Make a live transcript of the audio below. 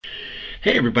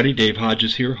Hey everybody, Dave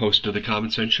Hodges here, host of the Common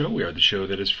Sense Show. We are the show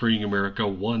that is freeing America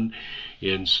one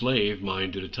enslaved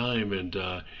mind at a time, and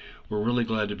we're really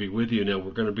glad to be with you. Now,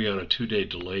 we're going to be on a 2-day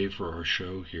delay for our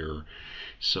show here,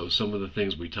 so some of the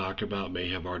things we talk about may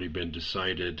have already been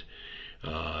decided,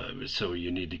 so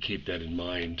you need to keep that in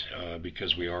mind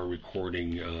because we are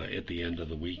recording at the end of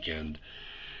the weekend.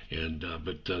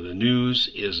 But the news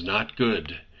is not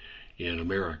good in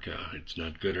America. It's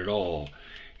not good at all.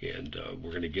 And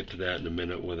we're going to get to that in a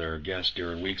minute with our guest,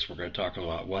 Daren. We're going to talk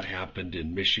about what happened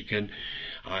in Michigan.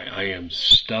 I am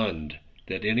stunned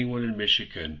that anyone in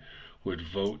Michigan would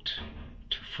vote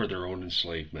for their own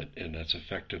enslavement, and that's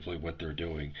effectively what they're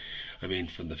doing. I mean,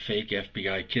 from the fake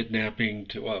FBI kidnapping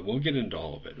to, we'll get into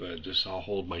all of it. I'll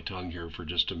hold my tongue here for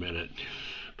just a minute.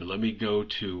 But let me go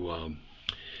to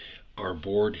our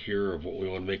board here of what we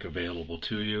want to make available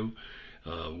to you.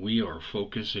 We are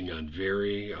focusing on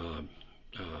very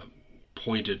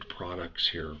pointed products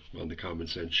here on the Common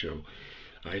Sense Show.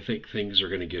 I think things are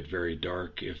going to get very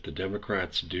dark if the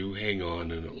Democrats do hang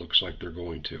on, and it looks like they're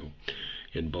going to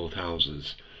in both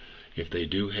houses. If they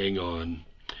do hang on,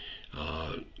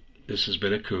 this has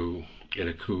been a coup, and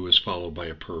a coup is followed by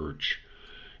a purge.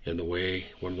 And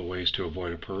one of the ways to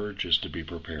avoid a purge is to be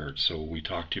prepared. So we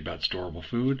talked to you about storable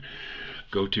food.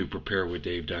 Go to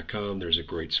preparewithdave.com. There's a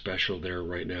great special there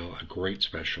right now. A great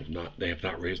special. They have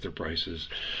not raised their prices.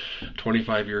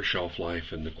 25-year shelf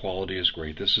life, and the quality is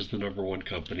great. This is the #1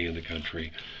 company in the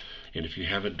country. And if you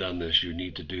haven't done this, you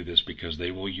need to do this because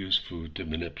they will use food to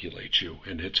manipulate you.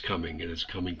 And it's coming, and it's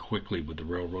coming quickly with the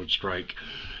railroad strike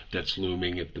that's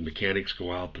looming. If the mechanics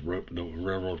go out, the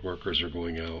railroad workers are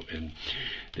going out, and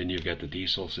then you've got the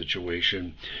diesel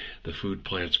situation, the food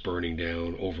plants burning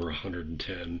down, over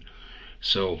 110.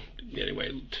 So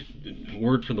anyway,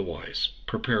 word from the wise,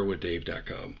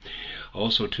 preparewithdave.com.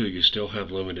 Also, too, you still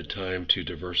have limited time to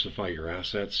diversify your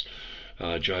assets.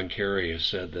 John Kerry has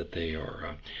said that they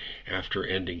are after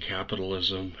ending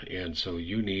capitalism, and so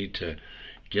you need to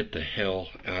get the hell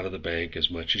out of the bank as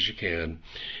much as you can,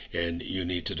 and you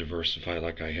need to diversify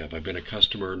like I have. I've been a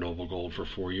customer of Noble Gold for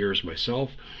 4 years myself,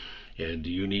 and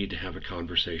you need to have a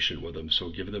conversation with them. So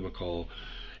give them a call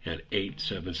at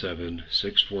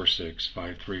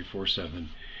 877-646-5347,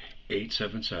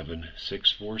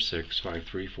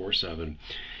 877-646-5347.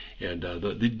 And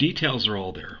the details are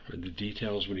all there. The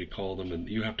details when you call them, and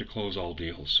you have to close all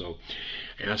deals. So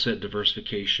asset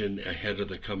diversification ahead of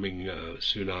the coming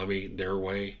tsunami their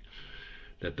way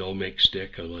that they'll make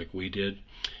stick, unlike we did.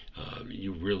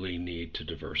 You really need to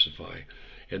diversify.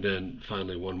 And then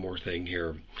finally, one more thing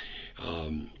here.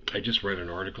 I just read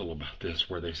an article about this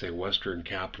where they say Western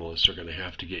capitalists are going to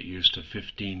have to get used to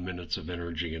 15 minutes of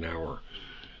energy an hour.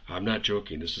 I'm not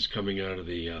joking. This is coming out of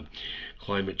the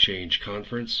climate change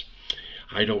conference.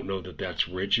 I don't know that that's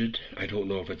rigid. I don't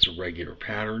know if it's a regular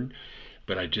pattern,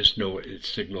 but I just know it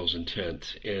signals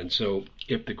intent. And so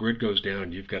if the grid goes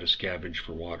down, you've got to scavenge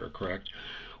for water, correct?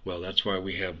 Well, that's why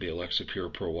we have the Alexa Pure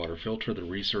Pro Water Filter. The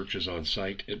research is on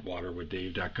site at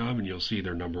waterwithdave.com, and you'll see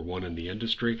they're #1 in the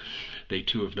industry. They,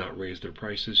 too, have not raised their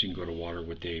prices. You can go to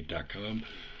waterwithdave.com.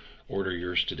 Order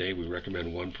yours today. We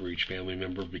recommend one for each family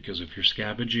member because if you're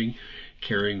scavenging,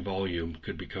 carrying volume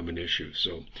could become an issue.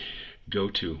 So go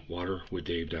to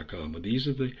waterwithdave.com. These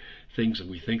are the things that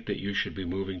we think that you should be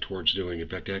moving towards doing. In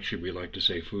fact, actually, we like to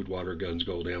say food, water, guns,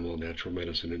 gold, ammo, natural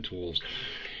medicine, and tools.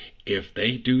 If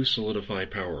they do solidify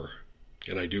power,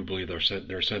 and I do believe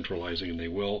they're centralizing, and they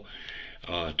will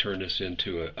turn this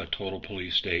into a total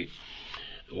police state,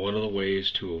 one of the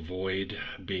ways to avoid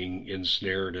being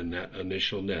ensnared in that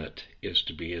initial net is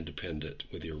to be independent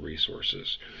with your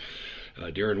resources.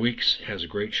 Daren Weeks has a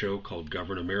great show called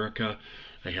Govern America.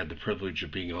 I had the privilege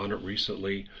of being on it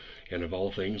recently, and of all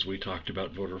things, we talked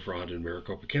about voter fraud in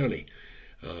Maricopa County,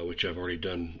 which I've already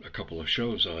done a couple of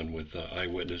shows on with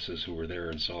eyewitnesses who were there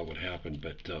and saw what happened.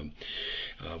 But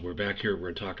we're back here.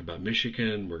 We're going to talk about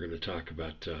Michigan. We're going to talk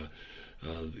about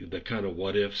the kind of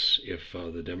what-ifs if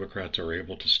the Democrats are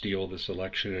able to steal this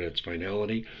election and its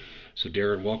finality. So,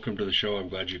 Daren, welcome to the show. I'm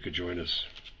glad you could join us.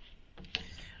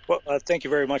 Well, thank you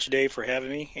very much, Dave, for having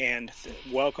me, and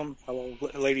welcome, hello,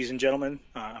 ladies and gentlemen.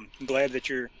 I'm glad that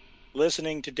you're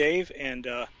listening to Dave, and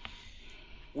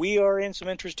we are in some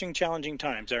interesting, challenging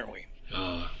times, aren't we?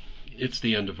 It's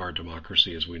the end of our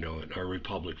democracy as we know it, our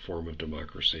republic form of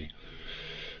democracy.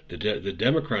 The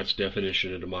Democrats'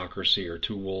 definition of democracy are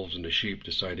two wolves and a sheep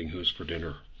deciding who's for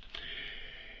dinner.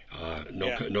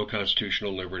 No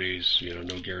constitutional liberties,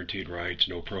 no guaranteed rights,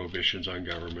 no prohibitions on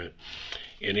government.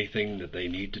 Anything that they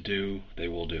need to do, they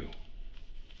will do.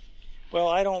 Well,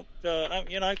 I don't,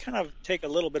 I kind of take a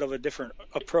little bit of a different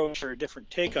approach or a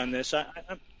different take on this.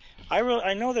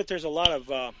 I know that there's a lot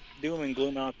of doom and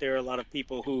gloom out there. A lot of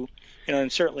people who,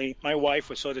 and certainly my wife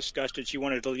was so disgusted she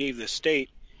wanted to leave the state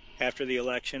after the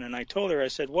election. And I told her, I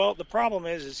said, well, the problem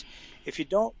is if you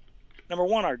don't, number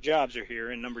one, our jobs are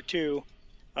here, and number two,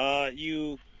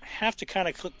 you have to kind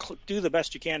of do the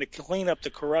best you can to clean up the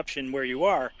corruption where you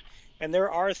are. And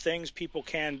there are things people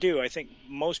can do. I think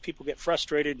most people get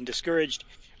frustrated and discouraged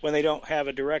when they don't have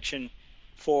a direction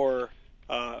for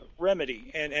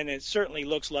remedy. And it certainly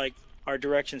looks like our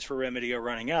directions for remedy are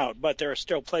running out. But there are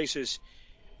still places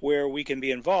where we can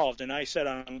be involved. And I said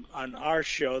on our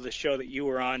show, the show that you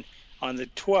were on the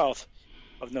 12th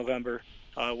of November,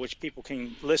 which people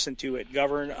can listen to at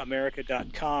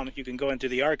governamerica.com. You can go into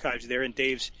the archives there, and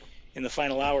Dave's in the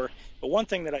final hour. But one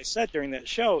thing that I said during that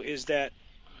show is that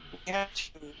we have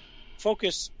to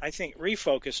focus, I think,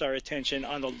 refocus our attention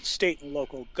on the state and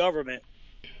local government.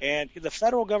 And the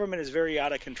federal government is very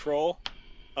out of control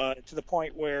to the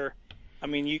point where, I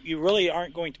mean, you really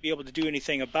aren't going to be able to do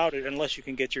anything about it unless you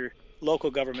can get your local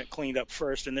government cleaned up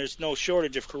first. And there's no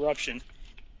shortage of corruption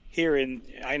here in,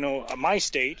 I know, my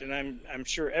state, and I'm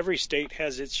sure every state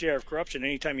has its share of corruption.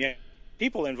 Anytime you have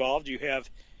people involved, you have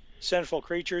sinful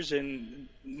creatures and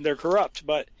they're corrupt.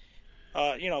 But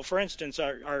for instance,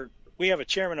 we have a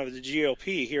chairman of the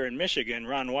GOP here in Michigan,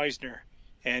 Ron Weisner,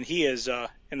 and he is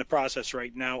in the process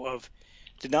right now of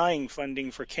denying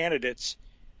funding for candidates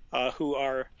who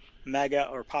are MAGA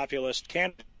or populist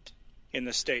candidates in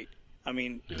the state. I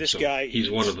mean, Yeah, this so guy he's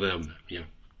is one of them. Yeah.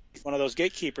 one of those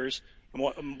gatekeepers,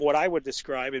 and what I would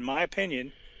describe, in my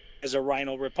opinion, as a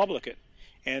rhino Republican.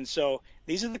 And so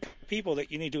these are the people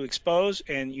that you need to expose,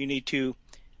 and you need to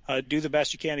do the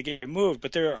best you can to get removed.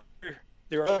 But there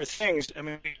are other things. I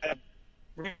mean,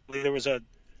 recently there was a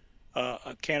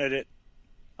candidate,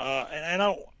 and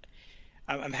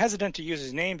I'm hesitant to use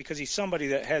his name because he's somebody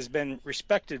that has been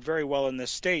respected very well in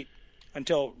this state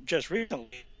until just recently.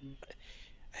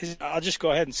 I'll just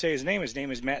go ahead and say his name. His name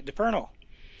is Matt DePerno.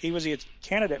 He was a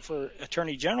candidate for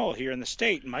attorney general here in the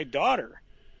state, and my daughter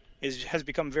has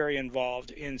become very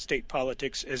involved in state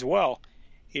politics as well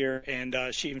here. And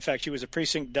in fact, she was a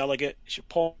precinct delegate. She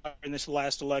polled in this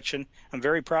last election. I'm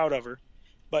very proud of her.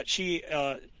 But she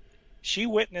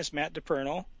witnessed Matt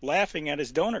DePerno laughing at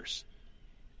his donors.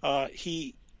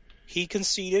 He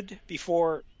conceded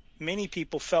before many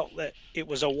people felt that it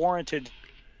was a warranted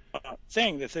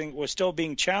thing. The thing was still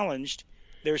being challenged.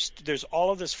 There's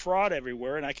all of this fraud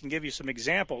everywhere, and I can give you some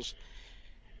examples.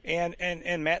 And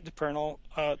Matt DePerno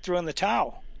threw in the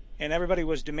towel, and everybody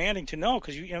was demanding to know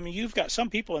because you've got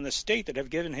some people in the state that have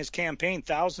given his campaign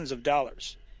thousands of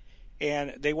dollars,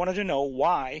 and they wanted to know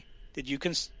why did you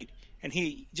concede, and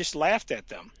he just laughed at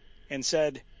them and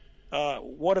said,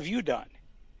 "What have you done?"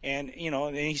 And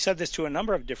and he said this to a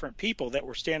number of different people that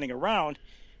were standing around.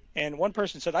 And one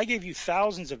person said, "I gave you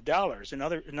thousands of dollars."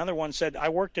 Another one said, "I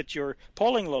worked at your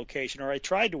polling location, or I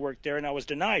tried to work there and I was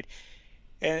denied."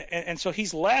 And so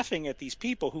he's laughing at these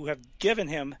people who have given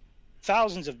him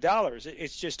thousands of dollars.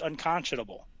 It's just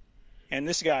unconscionable. And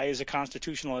this guy is a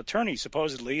constitutional attorney,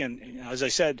 supposedly, and as I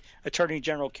said, attorney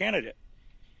general candidate.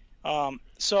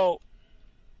 So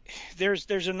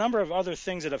there's a number of other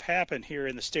things that have happened here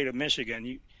in the state of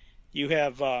Michigan. You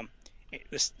have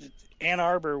Ann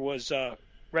Arbor was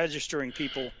registering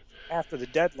people after the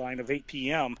deadline of 8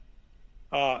 p.m.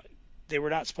 They were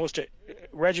not supposed to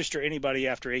register anybody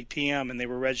after 8 p.m. and they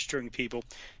were registering people.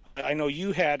 I know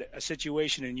you had a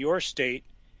situation in your state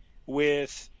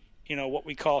with, what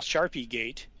we call Sharpie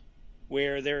Gate,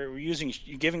 where they're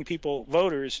giving people,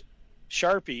 voters,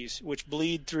 Sharpies, which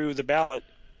bleed through the ballot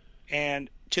and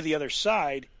to the other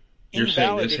side, You're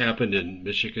saying this invalidate. happened in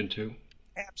Michigan too?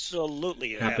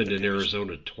 Absolutely, it Happened happened in in Michigan.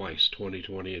 Arizona twice,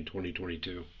 2020 and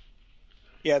 2022.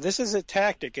 Yeah, this is a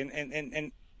tactic,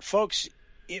 and folks,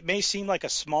 it may seem like a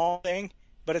small thing,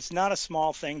 but it's not a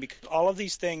small thing because all of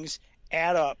these things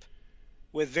add up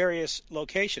with various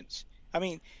locations. I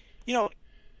mean, you know,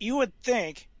 you would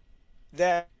think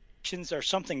that elections are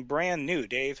something brand new,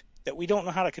 Dave, that we don't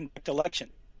know how to conduct election.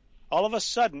 All of a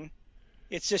sudden,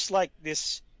 it's just like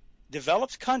this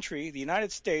developed country, the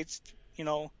United States,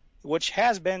 which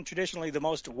has been traditionally the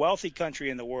most wealthy country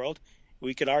in the world.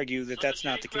 We could argue that that's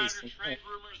not the case.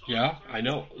 Yeah, I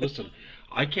know. Listen,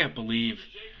 I can't believe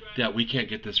that we can't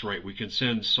get this right. We can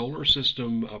send solar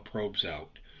system probes out.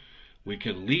 We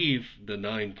can leave the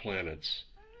 9 planets.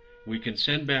 We can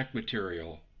send back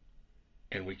material,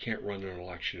 and we can't run an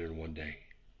election in one day.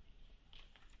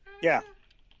 Yeah,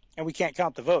 and we can't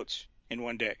count the votes in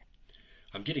one day.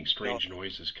 I'm getting You know, strange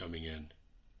noises coming in.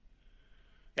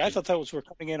 I thought those were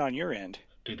coming in on your end.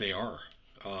 They are,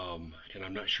 and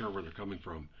I'm not sure where they're coming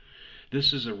from.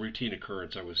 This is a routine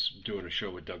occurrence. I was doing a show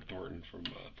with Doug Thornton from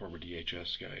former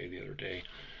DHS guy the other day,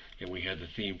 and we had the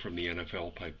theme from the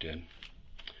NFL piped in.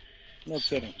 No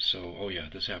kidding. Oh yeah,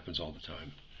 this happens all the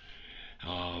time.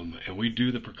 And we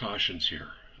do the precautions here.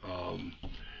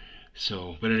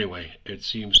 But anyway, it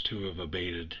seems to have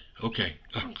abated. Okay.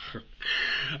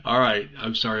 All right.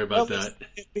 I'm sorry about that.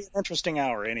 It'd be an interesting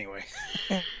hour anyway.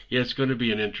 Yeah, it's going to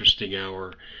be an interesting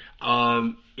hour.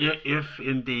 If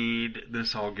indeed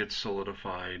this all gets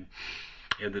solidified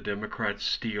and the Democrats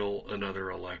steal another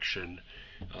election,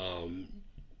 I'm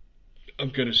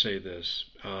going to say this.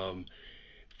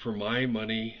 For my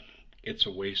money, it's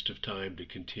a waste of time to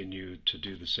continue to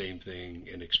do the same thing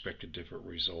and expect a different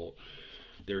result.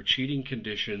 Their cheating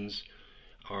conditions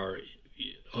are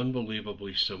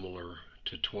unbelievably similar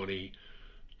to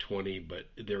 2020, but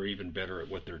they're even better at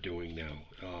what they're doing now.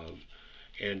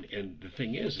 And the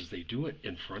thing is they do it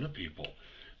in front of people.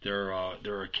 There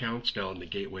are accounts now in the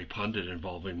Gateway Pundit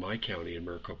involving my county in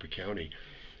Maricopa County,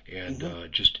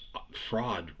 and just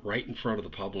fraud right in front of the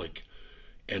public,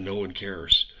 and no one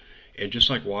cares. And just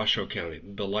like Washoe County,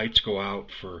 the lights go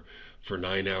out for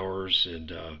 9 hours,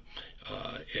 and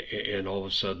all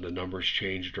of a sudden the numbers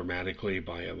change dramatically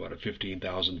by about a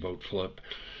 15,000 vote flip,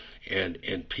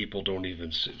 and people don't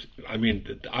even. I mean,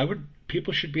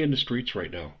 people should be in the streets right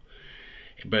now.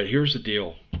 But here's the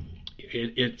deal: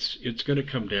 it's going to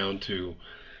come down to,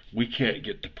 we can't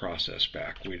get the process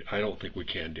back. I don't think we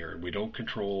can, Daren. We don't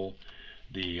control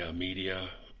the media.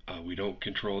 We don't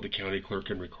control the county clerk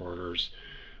and recorders.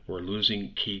 We're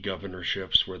losing key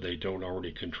governorships where they don't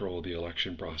already control the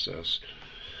election process.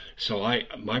 So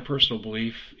my personal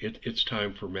belief, it's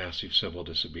time for massive civil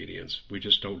disobedience. We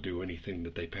just don't do anything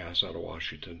that they pass out of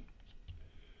Washington.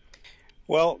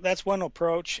 Well, that's one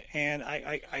approach, and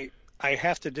I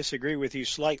have to disagree with you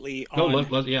slightly No,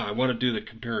 on. yeah, I want to do the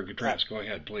compare and contrast. Go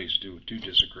ahead, please. Do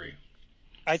disagree.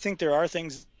 I think there are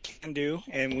things we can do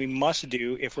and we must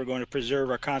do if we're going to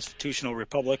preserve our constitutional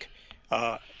republic.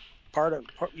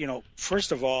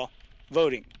 First of all,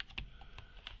 voting.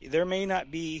 There may not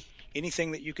be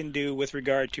anything that you can do with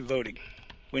regard to voting.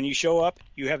 When you show up,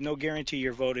 you have no guarantee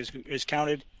your vote is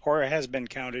counted or has been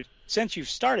counted since you've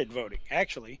started voting,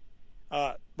 actually.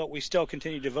 But we still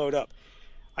continue to vote up.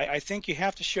 I think you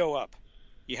have to show up.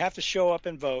 You have to show up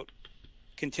and vote,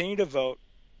 continue to vote,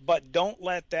 but don't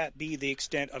let that be the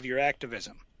extent of your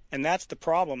activism. And that's the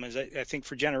problem, is I think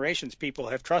for generations people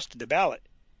have trusted the ballot.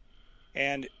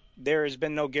 And there has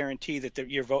been no guarantee that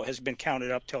your vote has been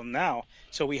counted up till now.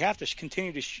 So we have to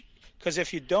continue to, because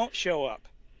if you don't show up,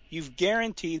 you've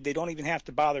guaranteed they don't even have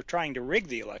to bother trying to rig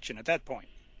the election at that point.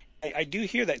 I do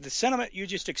hear that. The sentiment you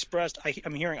just expressed,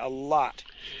 I'm hearing a lot,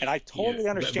 and I totally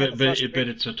understand. But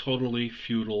it's a totally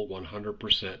futile,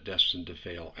 100% destined to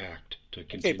fail act to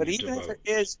continue to vote.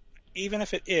 Even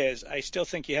if it is, I still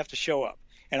think you have to show up,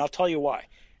 and I'll tell you why.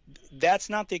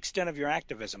 That's not the extent of your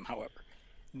activism, however.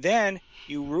 Then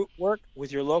you work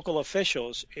with your local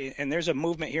officials, and there's a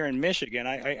movement here in Michigan.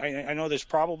 I know there's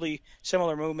probably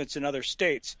similar movements in other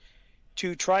states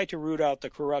to try to root out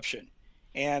the corruption.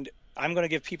 And I'm going to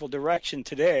give people direction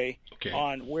today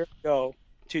on where to go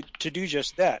to do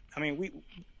just that. I mean,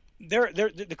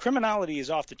 the criminality is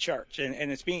off the charts,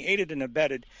 and it's being aided and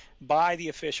abetted by the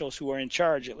officials who are in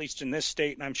charge, at least in this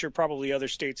state, and I'm sure probably other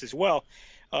states as well.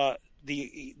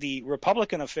 The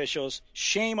Republican officials,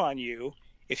 shame on you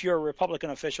if you're a Republican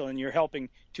official and you're helping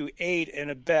to aid and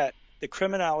abet the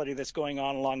criminality that's going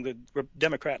on along the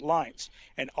Democrat lines.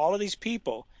 And all of these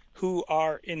people who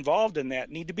are involved in that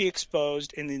need to be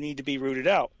exposed, and they need to be rooted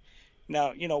out.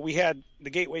 Now, we had the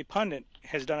Gateway Pundit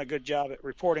has done a good job at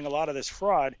reporting a lot of this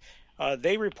fraud.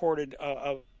 They reported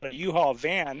a U-Haul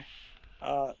van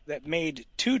that made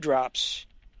 2 drops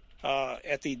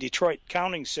at the Detroit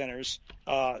counting centers.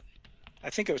 I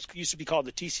think it used to be called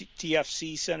the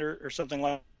TFC Center or something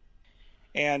like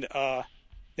that. And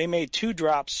they made 2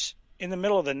 drops in the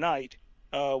middle of the night,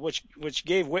 which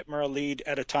gave Whitmer a lead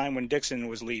at a time when Dixon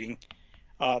was leading.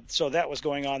 So that was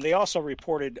going on. They also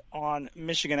reported on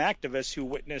Michigan activists who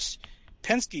witnessed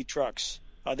Penske trucks.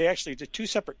 They actually did 2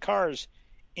 separate cars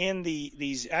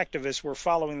these activists were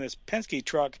following this Penske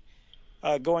truck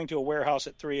going to a warehouse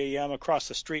at 3 a.m. across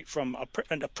the street from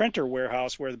a printer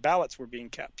warehouse where the ballots were being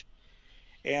kept.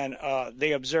 And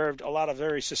they observed a lot of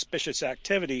very suspicious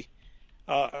activity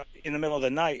in the middle of the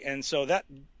night. And so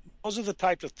those are the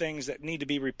types of things that need to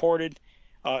be reported.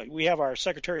 We have our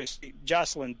Secretary of State,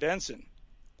 Jocelyn Benson,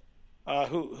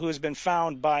 who has been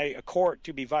found by a court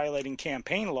to be violating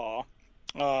campaign law.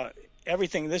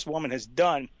 Everything this woman has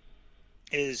done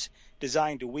is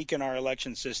designed to weaken our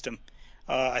election system.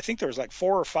 I think there was like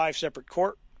 4 or 5 separate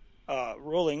court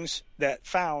rulings that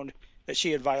found that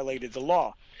she had violated the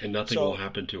law. And nothing will So,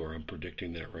 happen to her. I'm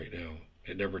predicting that right now.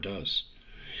 It never does.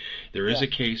 There is yeah,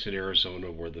 a case in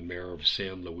Arizona where the mayor of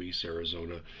San Luis,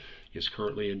 Arizona, is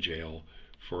currently in jail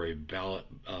for a ballot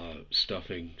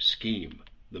stuffing scheme.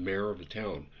 The mayor of the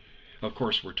town. Of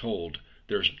course, we're told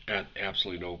there's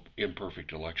absolutely no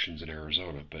imperfect elections in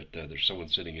Arizona, but there's someone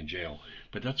sitting in jail.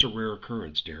 But that's a rare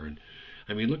occurrence, Darren.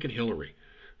 I mean, look at Hillary.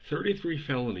 33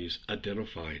 felonies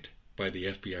identified by the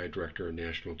FBI director on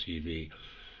national TV,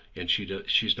 and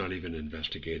she's not even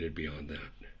investigated beyond that.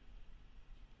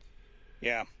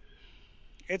 yeah,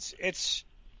 it's.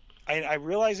 I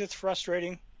realize it's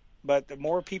frustrating, but the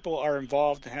more people are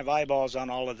involved and have eyeballs on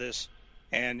all of this,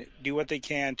 and do what they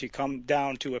can to come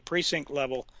down to a precinct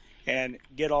level and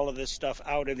get all of this stuff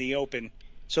out in the open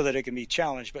so that it can be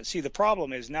challenged. But see, the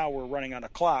problem is now we're running on a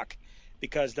clock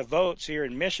because the votes here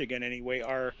in Michigan, anyway,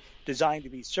 are designed to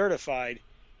be certified.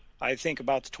 I think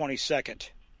about the 22nd,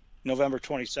 November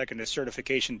 22nd, is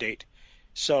certification date.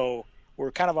 So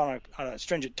we're kind of on a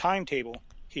stringent timetable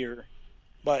here,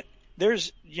 but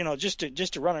there's, just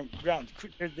to run around,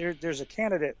 there's a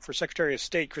candidate for Secretary of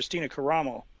State, Christina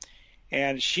Caramo,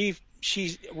 and she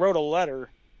wrote a letter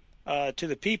to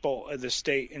the people of the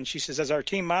state, and she says, as our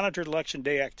team monitored election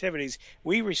day activities,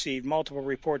 we received multiple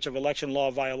reports of election law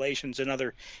violations and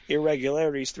other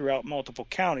irregularities throughout multiple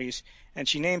counties, and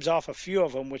she names off a few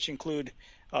of them, which include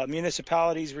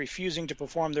municipalities refusing to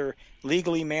perform their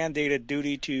legally mandated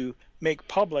duty to make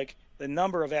public the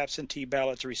number of absentee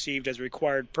ballots received as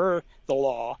required per the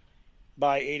law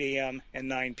by 8 a.m. and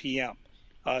 9 p.m.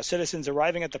 Citizens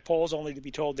arriving at the polls only to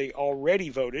be told they already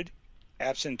voted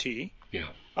absentee. Yeah.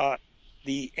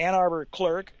 The Ann Arbor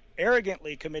clerk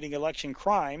arrogantly committing election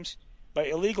crimes by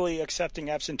illegally accepting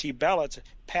absentee ballots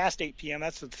past 8 p.m.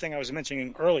 That's the thing I was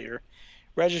mentioning earlier.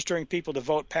 Registering people to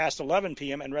vote past 11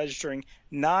 p.m. and registering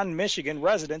non-Michigan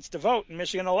residents to vote in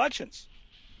Michigan elections.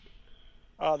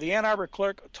 The Ann Arbor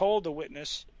clerk told the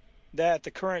witness that the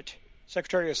current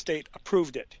Secretary of State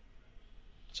approved it.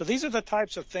 So these are the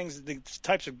types of things, the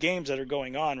types of games that are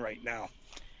going on right now.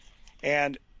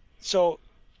 And so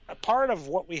a part of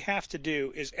what we have to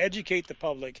do is educate the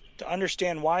public to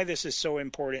understand why this is so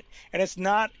important. And it's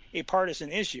not a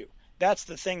partisan issue. That's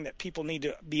the thing that people need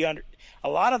to be under. A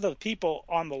lot of the people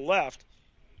on the left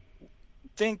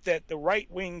think that the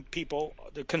right-wing people,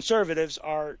 the conservatives,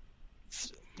 are,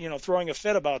 throwing a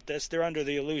fit about this. They're under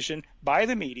the illusion by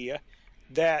the media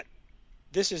that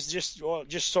this is just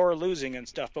sore losing and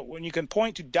stuff. But when you can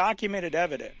point to documented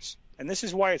evidence, and this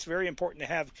is why it's very important to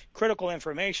have critical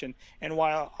information, and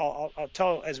why I'll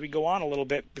tell as we go on a little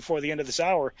bit before the end of this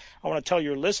hour, I want to tell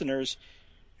your listeners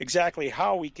exactly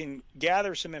how we can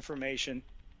gather some information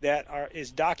that is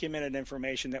documented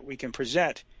information that we can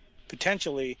present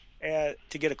potentially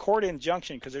to get a court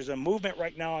injunction, because there's a movement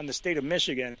right now in the state of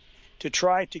Michigan to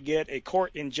try to get a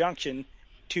court injunction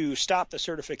to stop the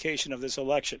certification of this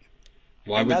election.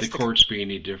 Why would the courts be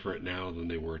any different now than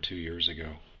they were 2 years ago?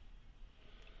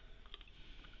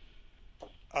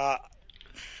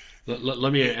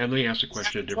 Let me ask the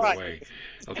question a different way.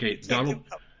 Okay,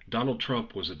 Donald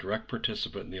Trump was a direct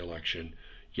participant in the election,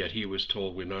 yet he was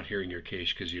told, we're not hearing your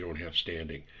case because you don't have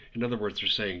standing. In other words, they're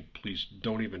saying, please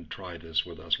don't even try this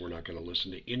with us. We're not going to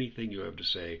listen to anything you have to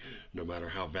say, no matter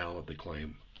how valid the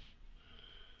claim.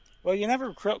 Well, you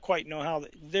never quite know how.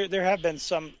 There have been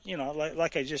some,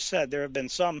 like I just said, there have been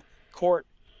some court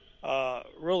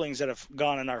rulings that have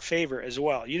gone in our favor as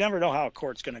well. You never know how a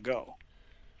court's going to go.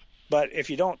 But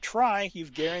if you don't try,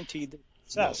 you've guaranteed the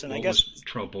success. And I guess was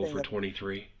Trump 0 for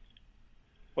 23?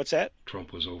 What's that?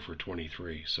 Trump was 0 for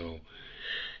 23. So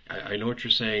I know what you're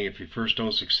saying. If you first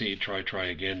don't succeed, try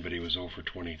again. But he was 0 for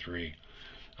 23.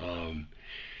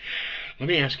 Let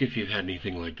me ask you if you've had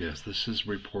anything like this. This is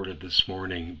reported this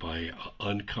morning by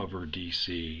Uncover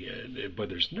DC, but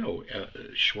there's no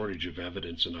shortage of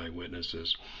evidence and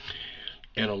eyewitnesses.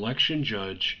 An election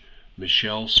judge,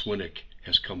 Michelle Swinick,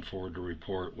 has come forward to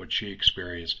report what she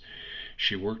experienced.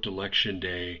 She worked election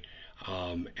day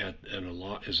at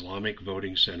an Islamic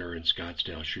voting center in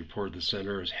Scottsdale. She reported the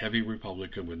center as heavy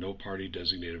Republican with no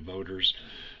party-designated voters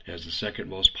as the second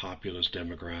most populous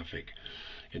demographic.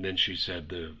 And then she said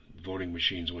the voting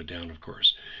machines went down, of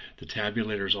course. The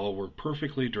tabulators all worked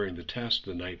perfectly during the test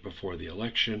the night before the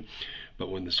election, but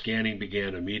when the scanning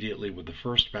began immediately with the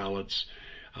first ballots,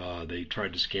 they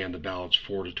tried to scan the ballots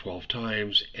 4 to 12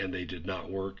 times, and they did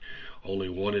not work. Only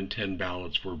 1 in 10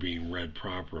 ballots were being read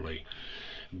properly.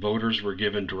 Voters were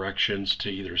given directions to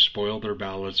either spoil their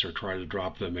ballots or try to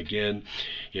drop them again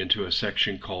into a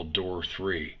section called Door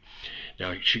 3.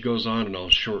 Now, she goes on, and I'll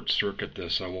short circuit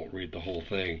this. I won't read the whole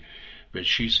thing. But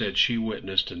she said she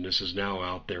witnessed, and this is now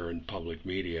out there in public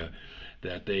media,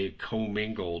 that they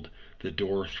commingled the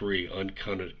door 3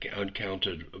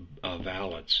 uncounted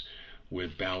ballots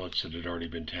with ballots that had already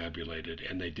been tabulated,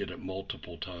 and they did it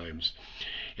multiple times.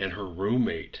 And her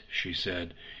roommate, she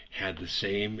said, had the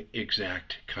same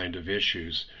exact kind of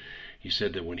issues. He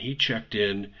said that when he checked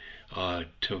in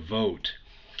to vote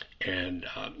and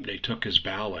they took his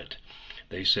ballot,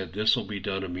 they said this will be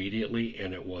done immediately,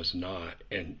 and it was not.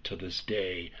 And to this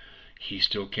day, he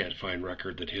still can't find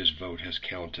record that his vote has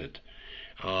counted,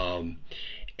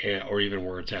 or even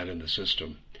where it's at in the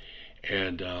system.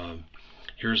 And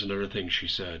here's another thing she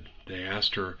said. They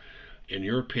asked her, in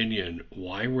your opinion,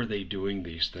 why were they doing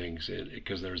these things?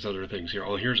 Because there's other things here.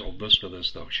 Listen to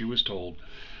this, though. She was told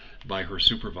by her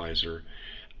supervisor,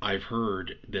 I've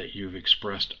heard that you've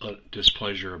expressed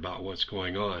displeasure about what's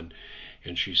going on.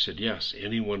 And she said, yes,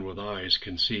 anyone with eyes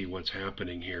can see what's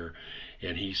happening here.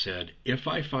 And he said, if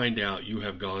I find out you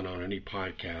have gone on any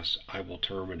podcasts, I will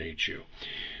terminate you.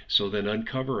 So then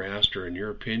Uncover asked her, in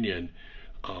your opinion,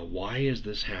 why is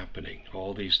this happening?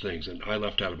 All these things. And I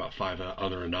left out about 5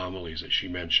 other anomalies that she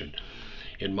mentioned.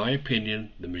 In my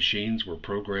opinion, the machines were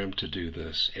programmed to do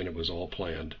this, and it was all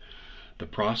planned. The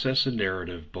process and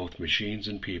narrative, both machines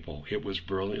and people, it was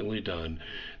brilliantly done.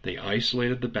 They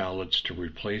isolated the ballots to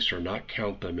replace or not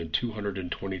count them in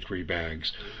 223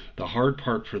 bags. The hard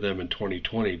part for them in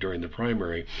 2020 during the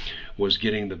primary was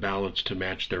getting the ballots to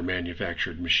match their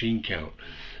manufactured machine count.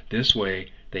 This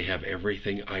way, they have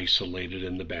everything isolated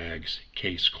in the bags.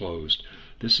 Case closed.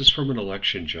 This is from an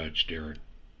election judge, Daren.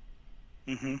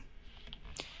 Mm-hmm.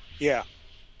 Yeah.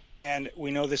 And we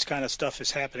know this kind of stuff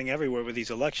is happening everywhere with these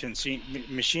election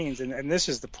machines. And this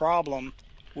is the problem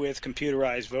with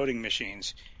computerized voting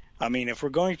machines. I mean, if we're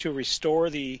going to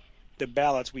restore the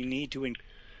ballots, we need to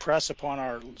impress upon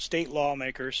our state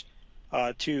lawmakers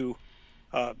to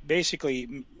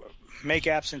basically make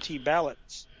absentee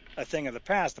ballots a thing of the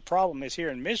past. The problem is here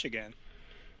in Michigan,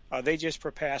 they just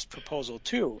passed Proposal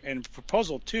 2. And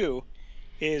Proposal 2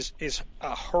 is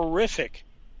a horrific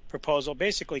proposal,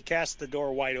 basically casts the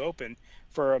door wide open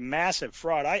for a massive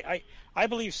fraud. I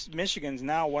believe Michigan's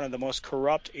now one of the most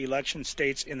corrupt election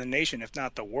states in the nation, if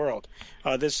not the world.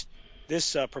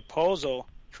 This proposal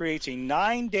creates a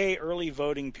 9-day early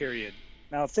voting period.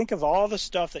 Now think of all the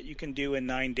stuff that you can do in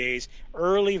 9 days.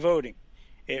 Early voting.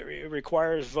 It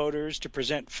requires voters to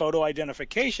present photo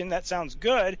identification. That sounds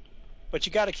good, but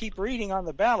you got to keep reading on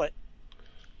the ballot.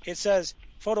 It says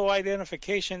photo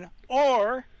identification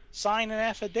or sign an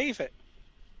affidavit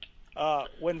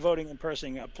when voting in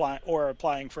person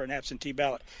applying for an absentee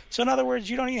ballot. So in other words,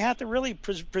 you don't even have to really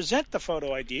present the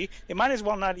photo ID. They might as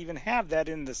well not even have that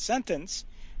in the sentence,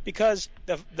 because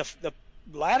the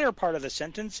latter part of the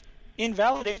sentence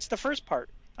invalidates the first part.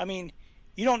 I mean,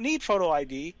 you don't need photo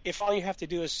ID if all you have to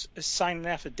do is sign an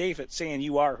affidavit saying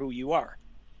you are who you are.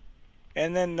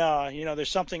 And then,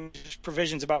 there's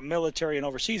provisions about military and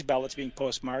overseas ballots being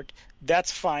postmarked.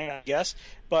 That's fine, I guess.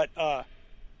 But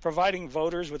providing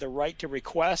voters with a right to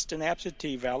request an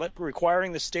absentee ballot,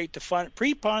 requiring the state to fund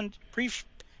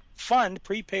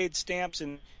prepaid stamps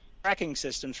and tracking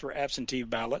systems for absentee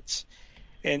ballots.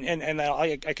 And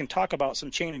I can talk about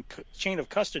some chain of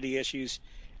custody issues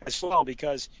as well,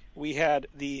 because we had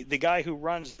the guy who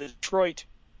runs the Detroit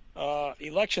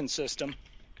election system.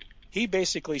 He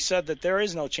basically said that there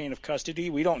is no chain of custody.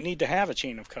 We don't need to have a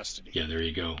chain of custody. Yeah, there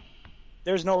you go.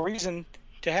 There's no reason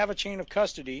to have a chain of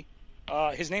custody.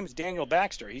 His name is Daniel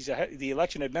Baxter. He's the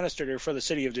election administrator for the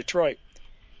city of Detroit.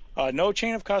 No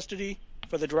chain of custody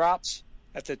for the drops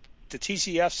at the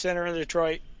TCF Center in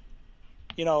Detroit.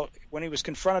 When he was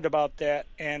confronted about that,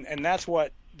 and that's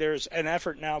what there's an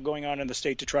effort now going on in the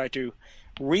state to try to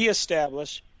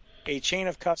reestablish a chain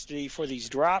of custody for these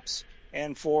drops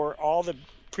and for all the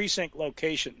precinct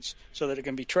locations, so that it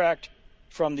can be tracked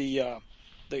from the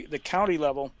county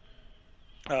level,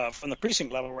 from the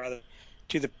precinct level rather,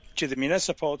 to the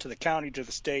municipal, to the county, to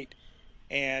the state,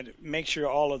 and make sure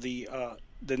all of the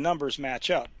numbers match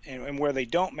up, and where they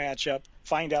don't match up,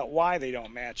 find out why they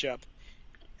don't match up,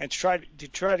 and try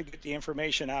to get the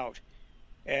information out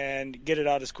and get it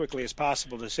out as quickly as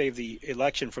possible to save the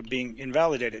election from being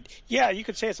invalidated. Yeah, you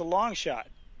could say it's a long shot,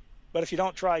 but if you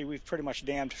don't try, we've pretty much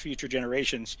damned future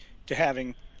generations to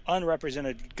having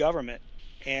unrepresented government.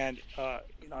 And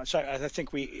so I think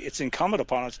it's incumbent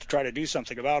upon us to try to do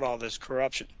something about all this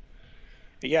corruption.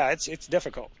 But yeah, it's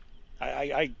difficult.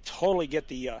 I totally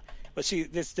get but see,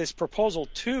 this Proposal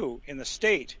 2 in the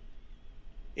state,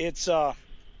 it's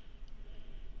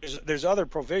there's other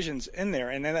provisions in there,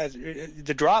 and then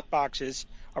the drop boxes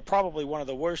are probably one of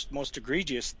the worst, most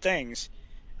egregious things.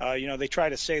 They try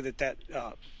to say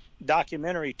that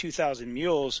documentary 2,000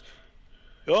 Mules,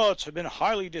 it's been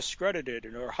highly discredited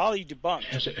or highly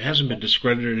debunked. It hasn't been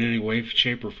discredited in any way,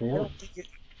 shape, or I form. don't think it.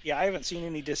 Yeah, I haven't seen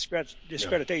any Yeah.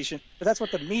 discreditation, but that's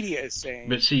what the media is saying.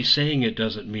 But see, saying it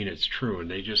doesn't mean it's true, and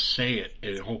they just say it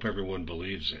and hope everyone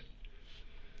believes it.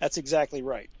 That's exactly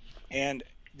right. And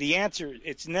the answer,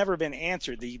 it's never been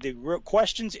answered. The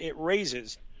questions it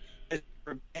raises,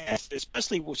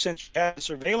 especially since you have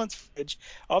surveillance footage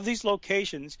of these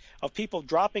locations of people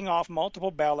dropping off multiple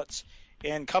ballots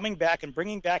and coming back and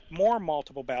bringing back more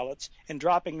multiple ballots and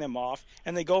dropping them off.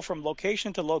 And they go from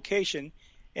location to location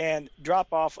and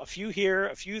drop off a few here,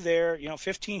 a few there,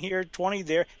 15 here, 20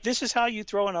 there. This is how you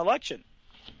throw an election.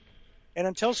 And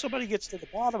until somebody gets to the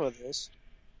bottom of this,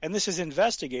 and this is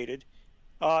investigated,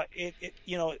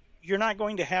 you're not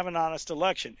going to have an honest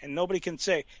election. And nobody can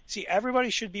say, see, everybody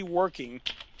should be working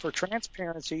for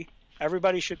transparency.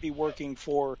 Everybody should be working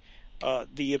for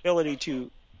the ability to,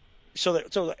 so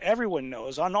that everyone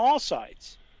knows on all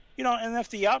sides, and if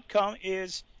the outcome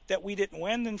is that we didn't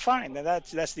win, then fine. Then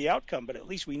that's the outcome. But at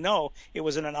least we know it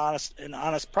was an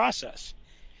honest process.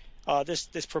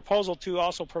 This proposal too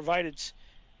also provided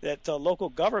that local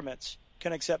governments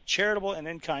can accept charitable and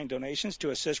in-kind donations to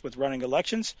assist with running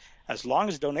elections, as long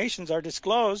as donations are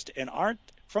disclosed and aren't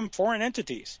from foreign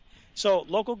entities. So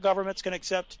local governments can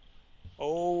accept,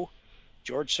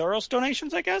 George Soros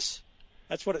donations, I guess.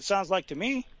 That's what it sounds like to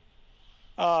me.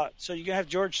 So you can have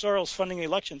George Soros funding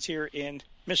elections here in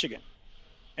Michigan,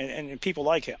 and people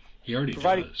like him. He already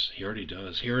does. He already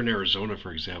does. Here in Arizona,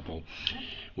 for example,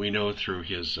 we know through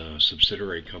his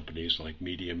subsidiary companies like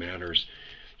Media Matters,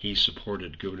 he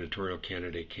supported gubernatorial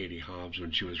candidate Katie Hobbs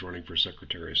when she was running for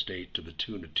Secretary of State to the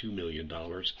tune of $2 million.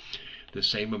 The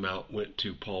same amount went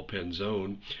to Paul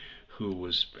Penzone, who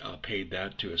was paid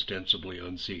that to ostensibly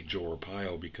unseat Joe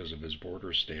Arpaio because of his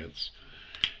border stance.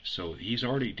 So he's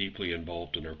already deeply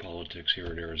involved in our politics here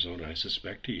in Arizona. I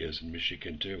suspect he is in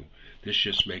Michigan too. This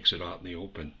just makes it out in the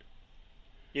open.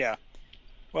 Yeah.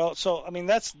 Well, so I mean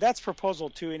that's proposal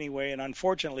two anyway, and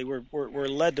unfortunately we're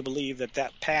led to believe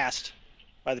that passed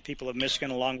by the people of Michigan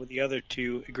along with the other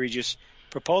two egregious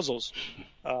proposals.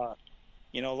 A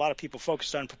lot of people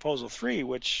focused on proposal 3,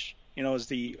 which is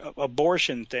the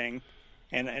abortion thing,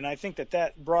 and I think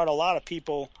that brought a lot of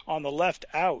people on the left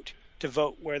out to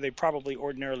vote where they probably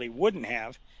ordinarily wouldn't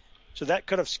have. So that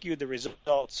could have skewed the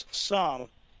results some,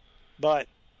 but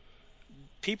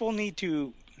people need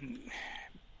to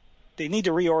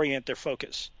reorient their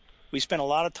focus. We spent a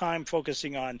lot of time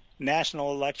focusing on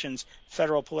national elections,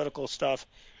 federal political stuff,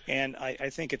 and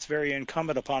I think it's very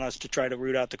incumbent upon us to try to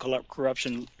root out the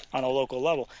corruption on a local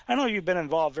level. I know you've been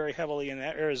involved very heavily in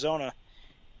Arizona,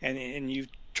 and you've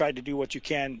tried to do what you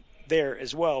can there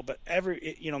as well, but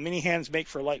many hands make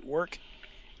for light work,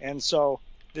 and so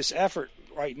this effort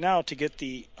right now to get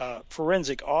the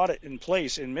forensic audit in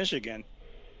place in Michigan,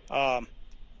 I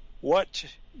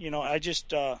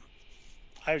just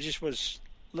was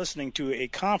listening to a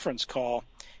conference call.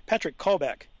 Patrick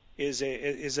Kobeck is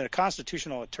a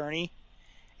constitutional attorney,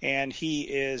 and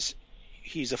he's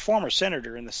a former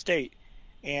senator in the state,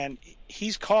 and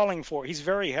he's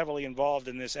very heavily involved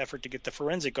in this effort to get the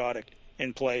forensic audit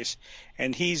in place,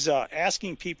 and he's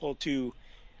asking people to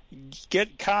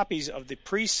get copies of the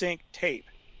precinct tape.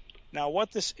 Now,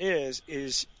 what this is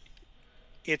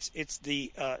it's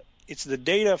the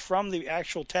data from the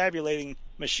actual tabulating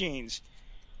machines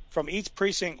from each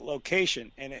precinct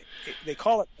location, and they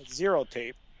call it a zero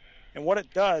tape. And what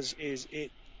it does is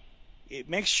it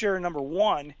makes sure, number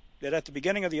one, that at the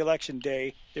beginning of the election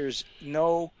day, there's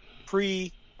no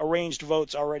pre-arranged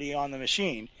votes already on the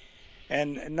machine.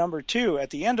 And number two, at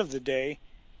the end of the day,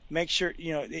 make sure,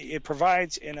 it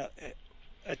provides a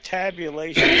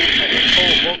tabulation of the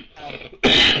total vote count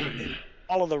in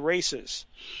all of the races.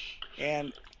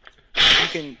 And you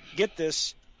can get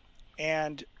this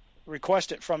and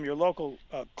request it from your local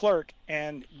clerk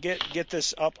and get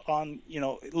this up on,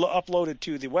 uploaded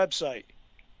to the website.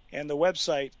 And the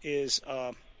website is,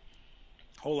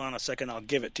 hold on a second, I'll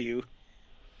give it to you.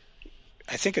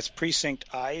 I think it's Precinct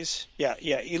Eyes.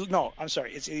 No, I'm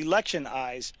sorry. It's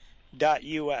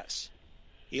electioneyes.us.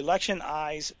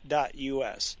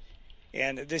 Electioneyes.us.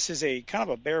 And this is a kind of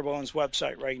a bare bones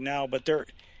website right now, but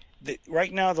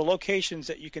right now the locations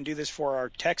that you can do this for are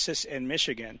Texas and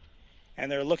Michigan. And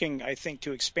they're looking, I think,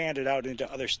 to expand it out into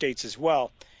other states as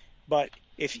well. But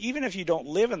even if you don't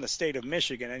live in the state of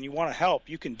Michigan and you want to help,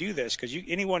 you can do this, because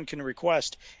anyone can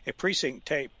request a precinct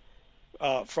tape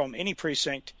from any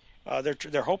precinct.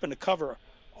 They're hoping to cover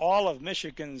all of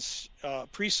Michigan's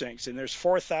precincts, and there's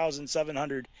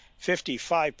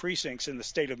 4,755 precincts in the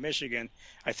state of Michigan.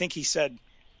 I think he said,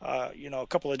 a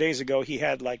couple of days ago he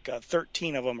had like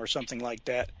 13 of them or something like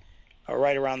that,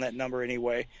 right around that number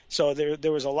anyway. So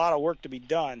there was a lot of work to be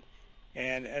done,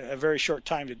 and a very short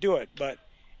time to do it. But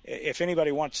if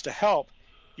anybody wants to help,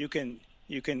 you can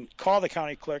call the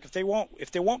county clerk. If they won't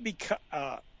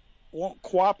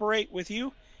cooperate with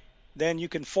you, then you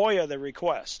can FOIA the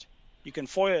request. You can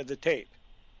FOIA the tape.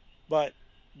 But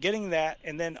getting that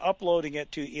and then uploading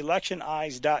it to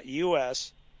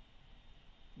electioneyes.us,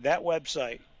 that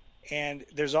website, and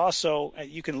there's also,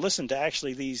 you can listen to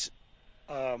actually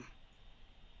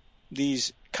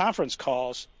these conference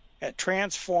calls at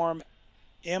transformmi.com.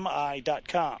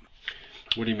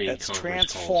 What do you mean? That's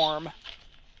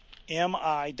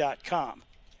transformmi.com,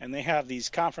 and they have these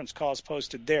conference calls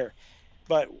posted there.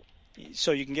 But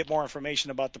so you can get more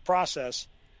information about the process.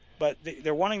 But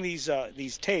they're wanting these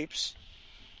tapes,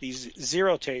 these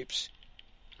zero tapes,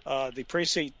 the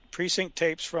precinct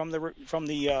tapes from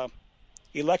the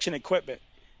election equipment,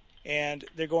 and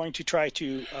they're going to try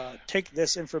to take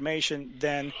this information,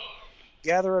 then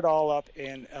gather it all up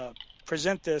and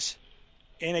present this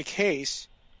in a case,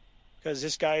 because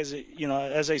this guy is,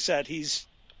 as I said, he's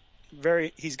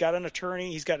got an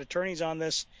attorney, he's got attorneys on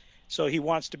this, so he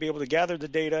wants to be able to gather the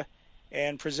data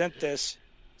and present this,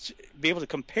 be able to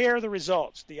compare the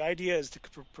results. The idea is to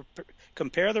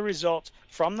compare the results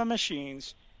from the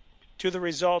machines to the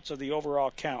results of the overall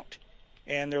count.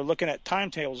 And they're looking at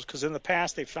timetables, because in the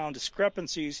past they found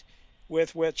discrepancies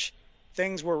with which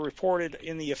things were reported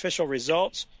in the official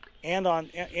results and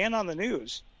on the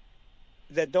news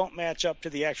that don't match up to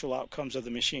the actual outcomes of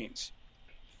the machines.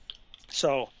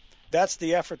 So that's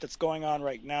the effort that's going on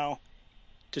right now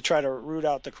to try to root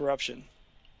out the corruption.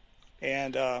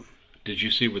 And did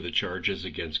you see with the charges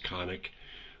against Connick,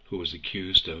 who was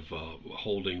accused of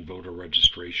holding voter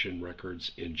registration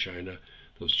records in China?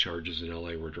 Those charges in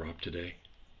LA were dropped today.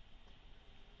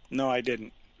 No, I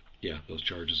didn't. Yeah, those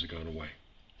charges have gone away.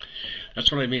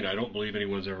 That's what I mean. I don't believe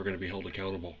anyone's ever going to be held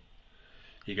accountable.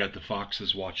 You got the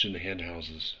foxes watching the hen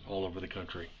houses all over the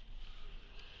country.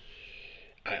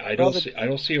 I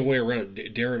don't see a way around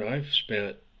it. Daren,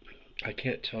 I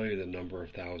can't tell you the number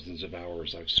of thousands of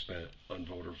hours I've spent on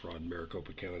voter fraud in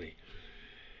Maricopa County,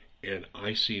 and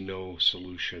I see no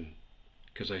solution,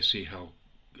 because I see how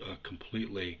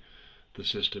completely the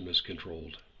system is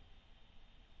controlled.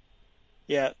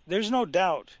 Yeah, there's no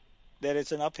doubt that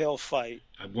it's an uphill fight.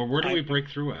 Well, where do we break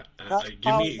through at?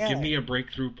 Give me a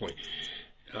breakthrough point.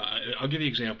 I'll give you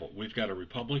an example. We've got a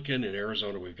Republican in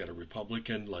Arizona. We've got a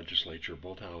Republican legislature,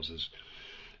 both houses.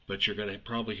 But you're going to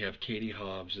probably have Katie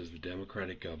Hobbs as the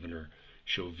Democratic governor.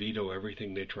 She'll veto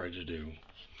everything they try to do.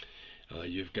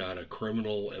 You've got a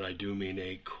criminal, and I do mean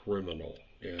a criminal.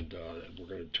 And we're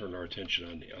going to turn our attention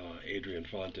on Adrian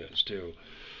Fontes, too.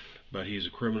 But he's a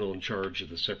criminal in charge of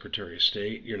the Secretary of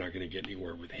State. You're not going to get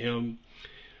anywhere with him.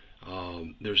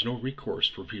 There's no recourse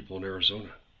for people in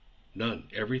Arizona. None.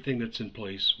 Everything that's in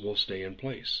place will stay in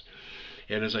place.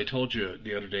 And as I told you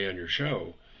the other day on your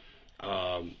show,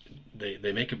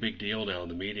 they make a big deal now in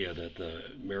the media that the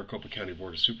Maricopa County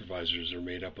Board of Supervisors are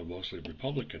made up of mostly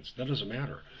Republicans. That doesn't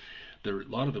matter. A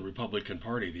lot of the Republican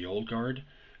Party, the old guard,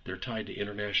 they're tied to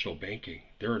international banking.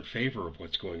 They're in favor of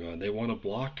what's going on. They want to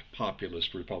block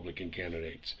populist Republican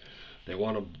candidates. They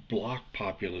want to block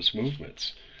populist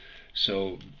movements.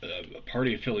 So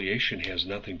party affiliation has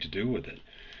nothing to do with it.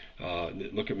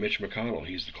 Look at Mitch McConnell.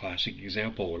 He's the classic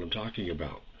example of what I'm talking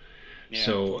about. Yeah,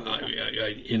 so,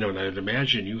 and I'd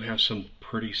imagine you have some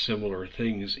pretty similar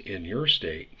things in your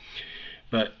state.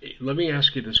 But let me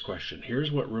ask you this question.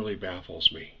 Here's what really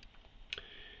baffles me.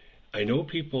 I know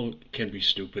people can be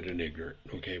stupid and ignorant,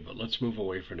 okay, but let's move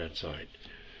away from that side.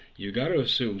 You got to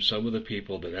assume some of the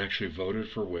people that actually voted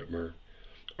for Whitmer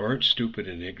aren't stupid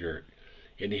and ignorant,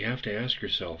 and you have to ask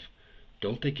yourself,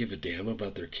 don't they give a damn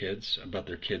about their kids'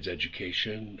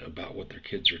 education, about what their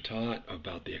kids are taught,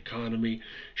 about the economy?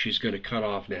 She's going to cut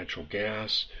off natural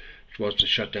gas. She wants to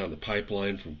shut down the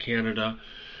pipeline from Canada.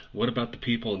 What about the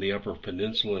people in the Upper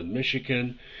Peninsula in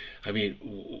Michigan? I mean,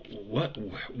 what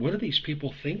are these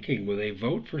people thinking when they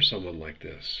vote for someone like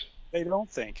this? They don't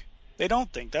think.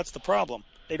 That's the problem.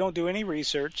 They don't do any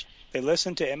research. They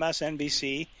listen to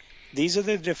MSNBC. These are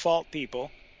the default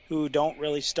people who don't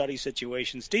really study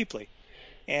situations deeply.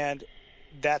 And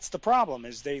that's the problem,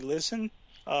 is they listen.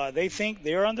 They think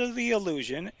they're under the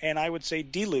illusion, and I would say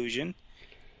delusion,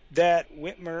 that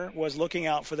Whitmer was looking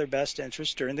out for their best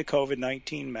interest during the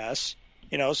COVID-19 mess.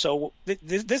 So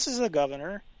this is a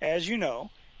governor, as you know,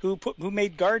 who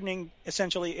made gardening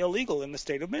essentially illegal in the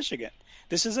state of Michigan.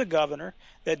 This is a governor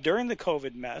that during the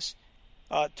COVID mess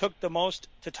took the most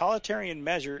totalitarian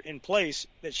measure in place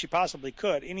that she possibly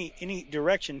could, any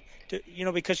direction to,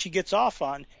 because she gets off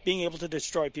on being able to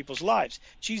destroy people's lives.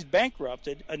 She's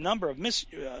bankrupted a number of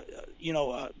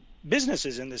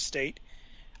businesses in this state.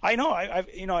 I know I've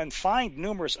and fined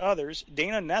numerous others.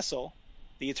 Dana Nessel,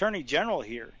 the attorney general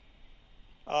here,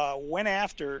 went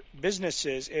after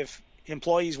businesses if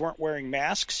employees weren't wearing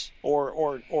masks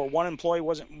or one employee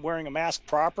wasn't wearing a mask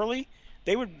properly.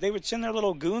 They would send their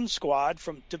little goon squad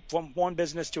from one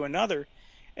business to another,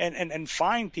 and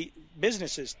fine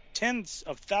businesses tens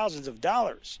of thousands of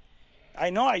dollars.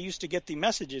 I know I used to get the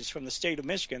messages from the state of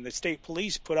Michigan. The state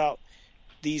police put out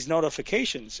these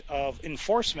notifications of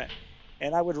enforcement,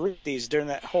 and I would read these during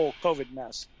that whole COVID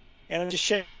mess. And just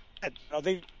shared,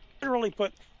 they literally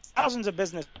put thousands of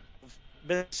business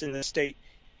in the state,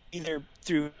 either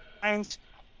through fines,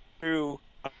 through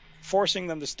forcing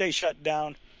them to stay shut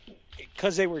down,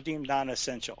 because they were deemed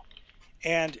non-essential.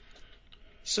 And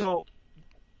so,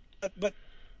 but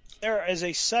there is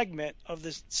a segment of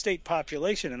the state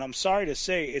population, and I'm sorry to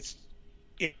say it's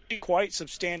a quite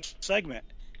substantial segment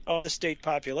of the state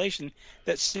population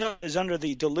that still is under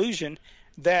the delusion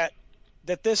that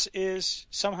this is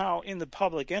somehow in the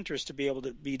public interest to be able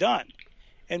to be done.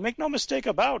 And make no mistake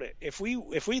about it, if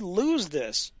we lose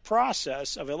this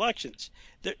process of elections,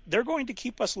 they're going to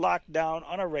keep us locked down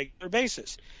on a regular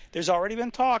basis. There's already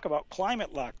been talk about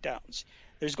climate lockdowns.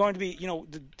 There's going to be,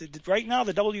 right now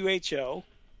the WHO,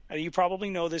 and you probably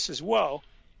know this as well.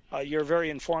 You're a very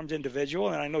informed individual,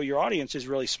 and I know your audience is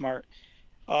really smart.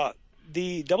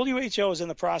 The WHO is in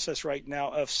the process right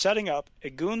now of setting up a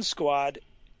goon squad,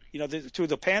 through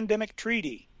the pandemic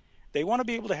treaty. They want to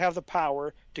be able to have the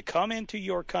power to come into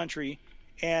your country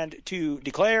and to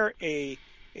declare a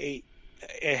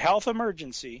health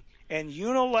emergency and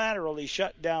unilaterally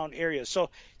shut down areas. So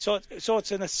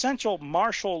it's an essential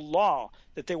martial law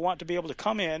that they want to be able to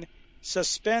come in,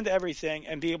 suspend everything,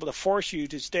 and be able to force you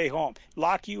to stay home,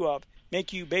 lock you up,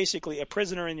 make you basically a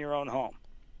prisoner in your own home.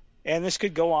 And this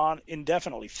could go on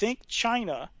indefinitely. Think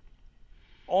China,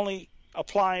 only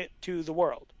apply it to the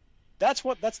world. That's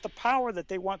the power that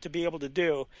they want to be able to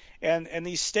do, and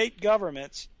these state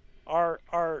governments are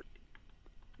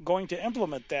going to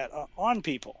implement that on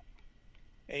people.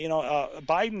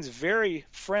 Biden's very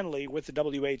friendly with the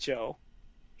WHO.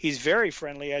 He's very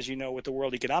friendly, as you know, with the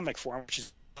World Economic Forum, which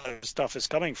is where the stuff is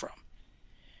coming from.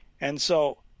 And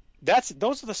so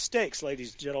those are the stakes,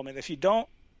 ladies and gentlemen. If you don't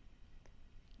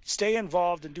stay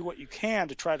involved and do what you can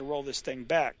to try to roll this thing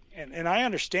back, and I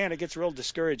understand it gets real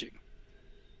discouraging.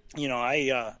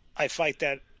 I fight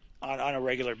that on a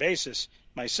regular basis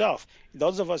myself.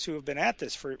 Those of us who have been at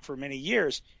this for many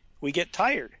years, we get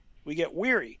tired, we get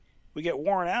weary, we get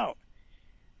worn out.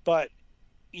 But,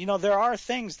 there are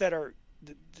things that are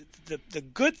the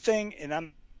good thing, and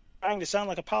I'm trying to sound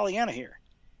like a Pollyanna here,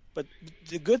 but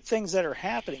the good things that are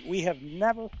happening, we have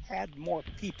never had more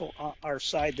people on our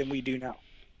side than we do now.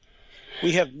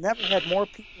 We have never had more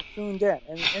people tuned in.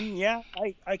 And yeah,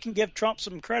 I can give Trump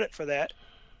some credit for that.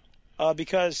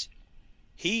 Because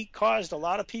he caused a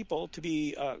lot of people to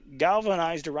be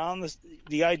galvanized around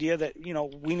the idea that,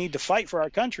 we need to fight for our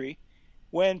country,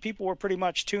 when people were pretty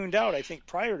much tuned out, I think,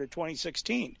 prior to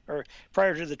 2016 or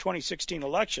prior to the 2016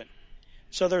 election.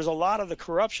 So there's a lot of the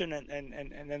corruption and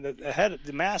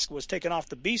the mask was taken off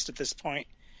the beast at this point,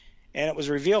 and it was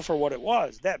revealed for what it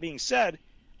was. That being said,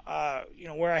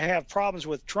 where I have problems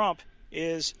with Trump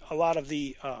is a lot of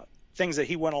the things that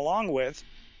he went along with,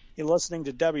 listening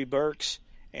to Debbie Birx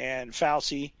and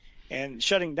Fauci and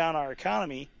shutting down our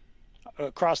economy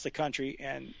across the country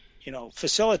and,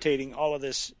 facilitating all of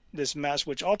this mess,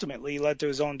 which ultimately led to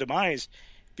his own demise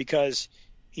because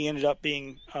he ended up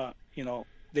being,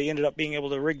 they ended up being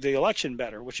able to rig the election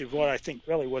better, which is what I think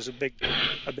really was a big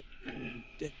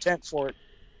intent for it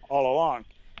all along.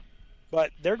 But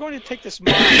they're going to take this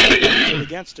model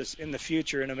against us in the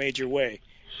future in a major way.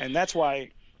 And that's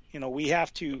why, we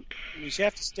have to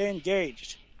stay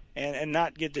engaged and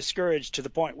not get discouraged to the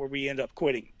point where we end up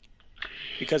quitting,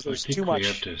 because there's too much. We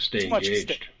have to stay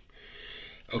engaged.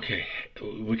 Okay,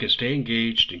 we can stay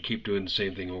engaged and keep doing the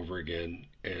same thing over again,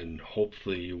 and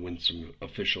hopefully you win some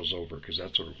officials over, because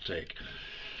that's what it'll take.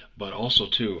 But also,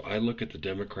 too, I look at the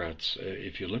Democrats.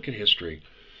 If you look at history,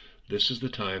 this is the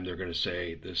time they're going to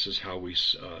say this is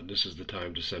the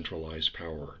time to centralize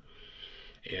power.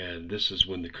 And this is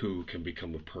when the coup can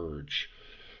become a purge.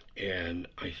 And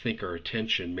I think our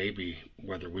attention, maybe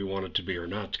whether we want it to be or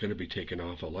not, is going to be taken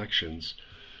off elections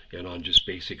and on just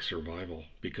basic survival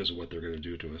because of what they're going to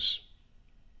do to us.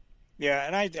 Yeah,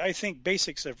 and I think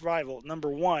basic survival, number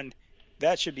one,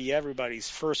 that should be everybody's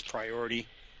first priority.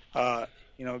 Uh,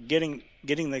 getting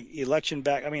the election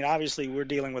back. I mean, obviously we're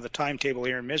dealing with a timetable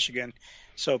here in Michigan,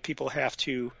 so people have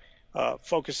to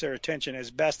focus their attention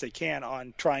as best they can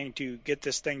on trying to get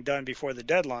this thing done before the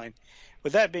deadline.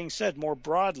 With that being said, more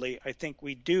broadly, I think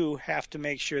we do have to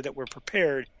make sure that we're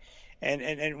prepared,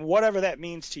 and whatever that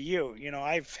means to you.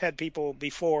 I've had people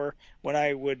before when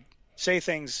I would say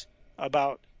things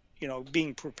about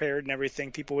being prepared and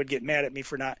everything, people would get mad at me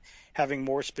for not having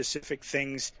more specific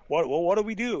things. What do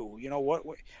we do? What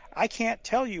I can't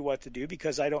tell you what to do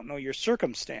because I don't know your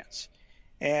circumstance.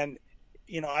 And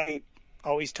I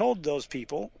always told those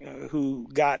people who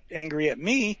got angry at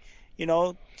me, you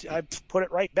know, I put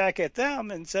it right back at them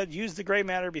and said, use the gray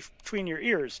matter between your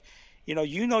ears.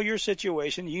 You know your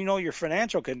situation, you know your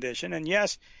financial condition, and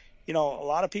yes, a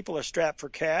lot of people are strapped for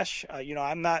cash.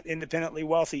 I'm not independently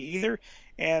wealthy either,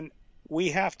 and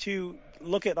we have to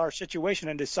look at our situation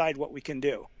and decide what we can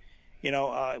do.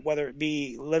 Whether it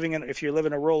be if you live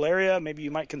in a rural area, maybe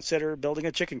you might consider building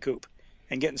a chicken coop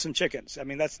and getting some chickens. I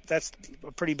mean, that's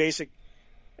a pretty basic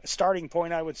starting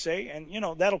point, I would say, and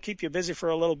that'll keep you busy for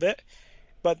a little bit.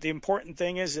 But the important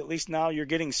thing is, at least now you're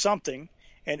getting something,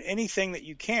 and anything that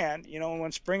you can,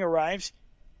 when spring arrives,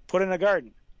 put in a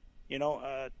garden. You know,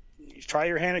 uh, Try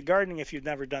your hand at gardening if you've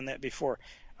never done that before.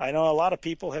 I know a lot of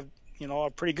people are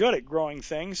pretty good at growing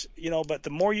things, but the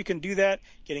more you can do that,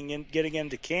 getting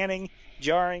into canning,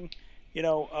 jarring, you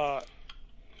know, uh,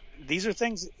 these are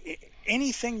things,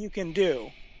 anything you can do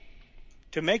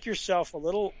to make yourself a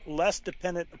little less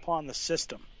dependent upon the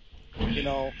system, you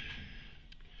know,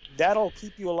 that'll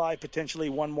keep you alive potentially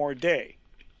one more day.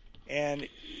 And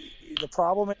the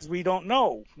problem is we don't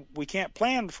know. We can't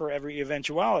plan for every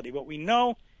eventuality, but we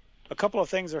know a couple of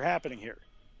things are happening here.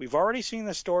 We've already seen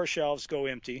the store shelves go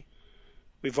empty.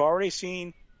 We've already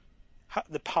seen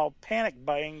how panic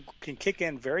buying can kick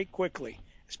in very quickly.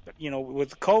 With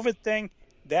the COVID thing,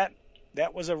 that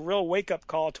that was a real wake up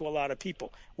call to a lot of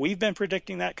people. We've been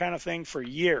predicting that kind of thing for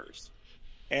years,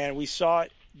 and we saw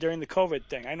it during the COVID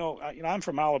thing. I know, I'm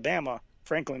from Alabama,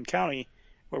 Franklin County,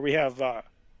 where we have a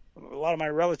lot of my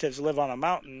relatives live on a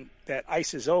mountain that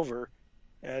ices over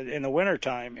in the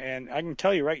wintertime. And I can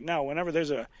tell you right now, whenever there's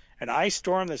an ice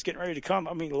storm that's getting ready to come,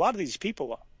 I mean, a lot of these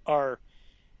people are,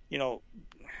 you know,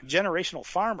 generational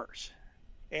farmers.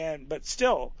 But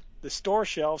still, the store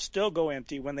shelves still go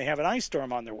empty when they have an ice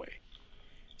storm on their way.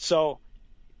 So,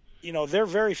 they're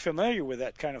very familiar with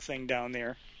that kind of thing down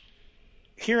there.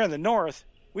 Here in the north,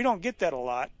 we don't get that a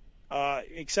lot,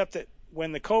 except that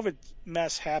when the COVID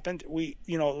mess happened, a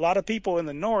lot of people in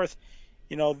the north,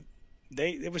 you know,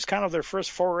 it was kind of their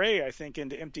first foray, I think,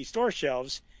 into empty store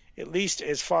shelves, at least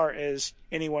as far as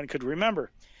anyone could remember.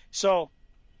 So,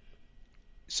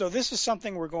 so this is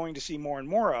something we're going to see more and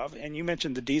more of. And you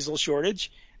mentioned the diesel shortage.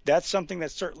 That's something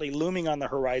that's certainly looming on the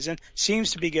horizon.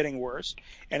 Seems to be getting worse.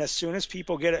 And as soon as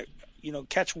people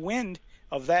catch wind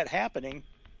of that happening,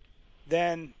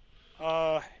 then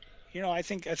I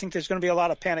think there's going to be a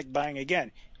lot of panic buying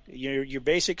again. Your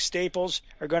basic staples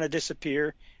are going to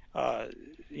disappear. Uh,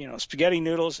 Spaghetti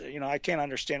noodles. I can't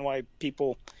understand why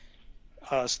people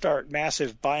start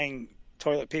massive buying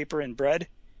toilet paper and bread.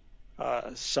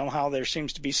 Somehow there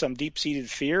seems to be some deep-seated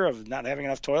fear of not having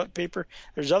enough toilet paper.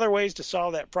 There's other ways to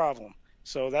solve that problem,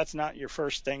 so that's not your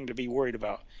first thing to be worried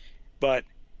about. But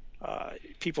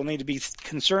people need to be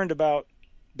concerned about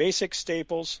basic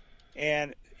staples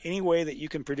and any way that you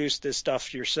can produce this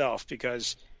stuff yourself,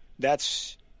 because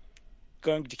that's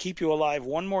going to keep you alive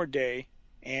one more day.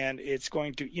 And it's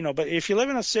going to, but if you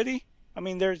live in a city, I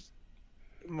mean, there's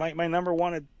my number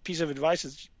one piece of advice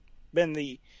has been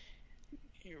the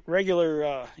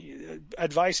regular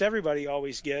advice everybody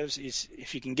always gives is,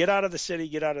 if you can get out of the city,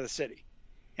 get out of the city.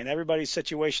 And everybody's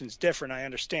situation is different, I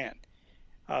understand,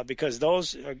 because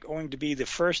those are going to be the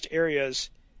first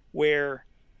areas where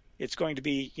it's going to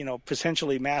be,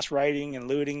 potentially mass rioting and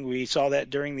looting. We saw that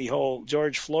during the whole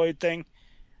George Floyd thing.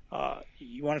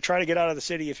 You want to try to get out of the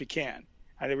city if you can.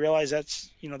 I realize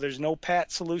there's no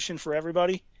pat solution for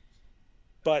everybody,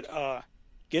 but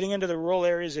getting into the rural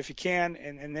areas if you can,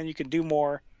 and then you can do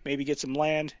more. Maybe get some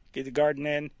land, get the garden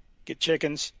in, get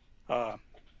chickens,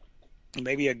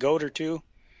 maybe a goat or two.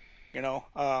 You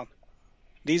know,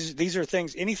 these are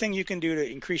things. Anything you can do to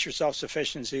increase your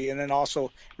self-sufficiency, and then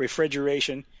also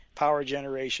refrigeration, power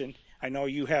generation. I know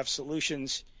you have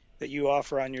solutions that you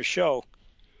offer on your show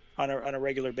on a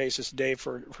regular basis, Dave,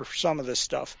 for some of this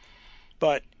stuff.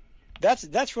 But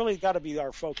that's really got to be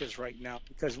our focus right now,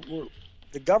 because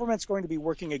the government's going to be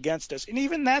working against us, and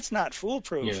even that's not Yeah,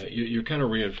 foolproof. you're kind of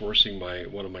reinforcing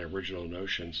one of my original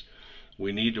notions.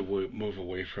 We need to move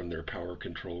away from their power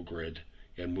control grid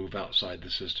and move outside the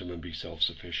system and be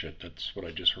self-sufficient. That's what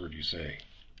I just heard you say.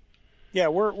 Yeah,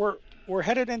 we're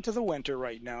headed into the winter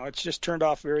right now. It's just turned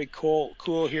off very cool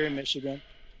here in Michigan.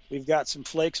 We've got some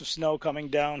flakes of snow coming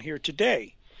down here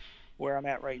today, where I'm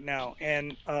at right now,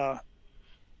 and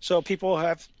so people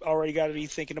have already got to be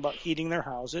thinking about heating their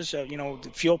houses. The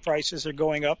fuel prices are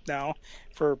going up now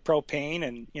for propane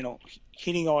and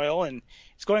heating oil, and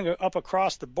it's going up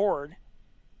across the board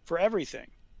for everything.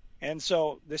 And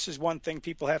so this is one thing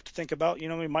people have to think about.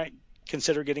 We might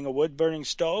consider getting a wood burning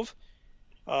stove.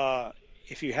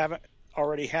 If you haven't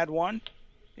already had one,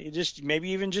 you just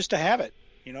maybe even just to have it,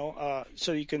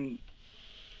 so you can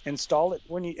install it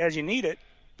as you need it,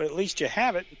 but at least you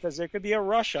have it because there could be a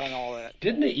rush on all that.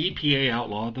 Didn't the EPA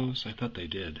outlaw those? I thought they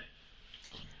did.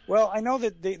 Well, I know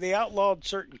that they outlawed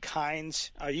certain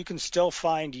kinds. You can still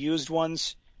find used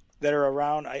ones that are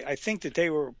around. I think that they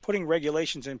were putting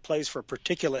regulations in place for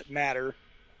particulate matter,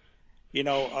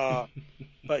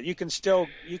 but you can still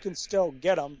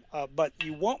get them, but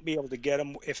you won't be able to get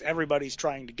them if everybody's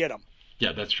trying to get them.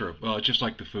 Yeah, that's true. Well, it's just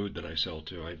like the food that I sell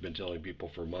too. I've been telling people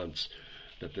for months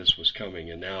that this was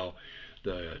coming, and now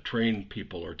the trained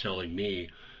people are telling me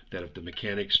that if the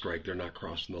mechanics strike, they're not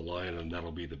crossing the line, and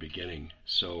that'll be the beginning.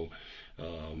 So,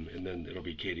 and then it'll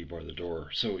be Katie bar the door.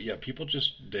 So yeah, people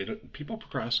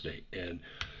procrastinate, and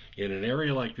in an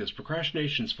area like this,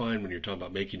 procrastination's fine when you're talking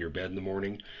about making your bed in the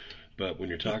morning, but when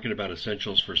you're talking about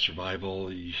essentials for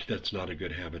survival, that's not a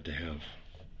good habit to have.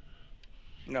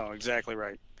 No, exactly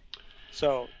right.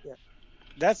 So yeah,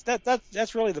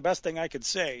 that's really the best thing I could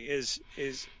say is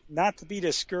not to be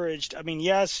discouraged. I mean,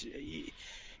 yes,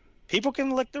 people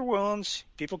can lick their wounds,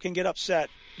 people can get upset,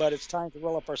 but it's time to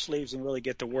roll up our sleeves and really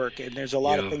get to work. And there's a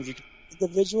lot of Yeah. things you can do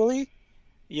individually.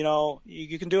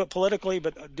 You can do it politically,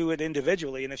 but do it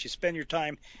individually. And if you spend your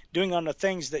time doing on the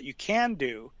things that you can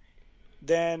do,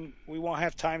 then we won't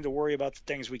have time to worry about the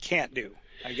things we can't do.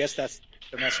 I guess that's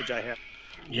the message I have.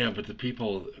 Yeah, but the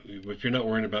people, if you're not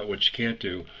worrying about what you can't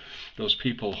do, those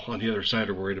people on the other side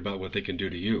are worried about what they can do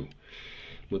to you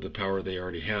with the power they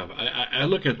already have. I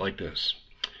look at it like this.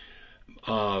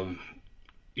 Um,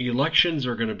 Elections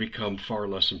are going to become far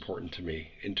less important to me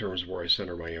in terms of where I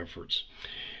center my efforts.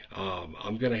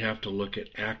 I'm going to have to look at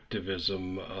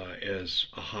activism as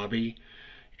a hobby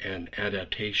and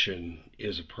adaptation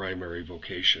is a primary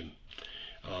vocation.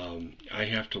 I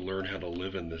have to learn how to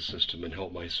live in this system and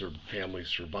help my family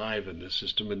survive in this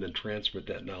system and then transmit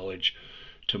that knowledge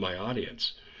to my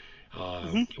audience.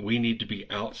 Hmm. We need to be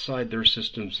outside their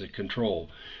systems of control.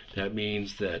 That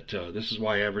means that this is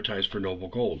why I advertise for Noble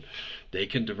Gold. They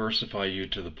can diversify you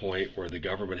to the point where the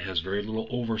government has very little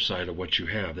oversight of what you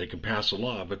have. They can pass a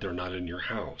law, but they're not in your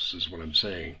house, is what I'm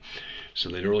saying. So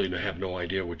they really have no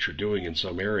idea what you're doing in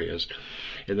some areas.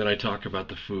 And then I talk about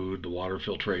the food, the water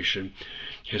filtration.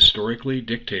 Historically,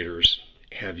 dictators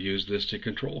have used this to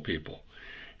control people.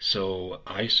 So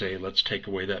I say, let's take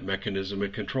away that mechanism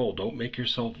of control. Don't make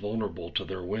yourself vulnerable to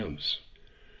their whims.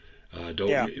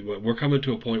 Yeah. We're coming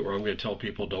to a point where I'm going to tell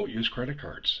people don't use credit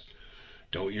cards.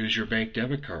 Don't use your bank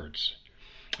debit cards.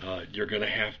 You're going to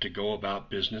have to go about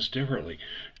business differently.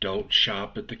 Don't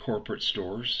shop at the corporate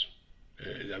stores.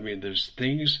 I mean, there's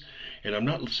things, and I'm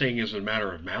not saying it as a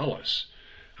matter of malice.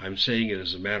 I'm saying it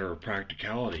as a matter of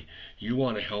practicality. You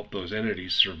want to help those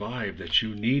entities survive that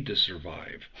you need to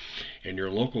survive. And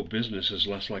your local business is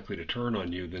less likely to turn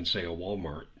on you than, say, a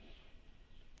Walmart.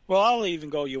 Well, I'll even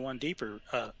go you one deeper,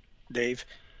 Dave.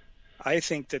 I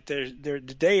think that the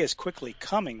day is quickly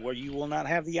coming where you will not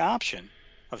have the option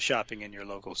of shopping in your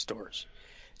local stores.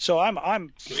 So I'm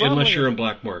Unless firmly you're in in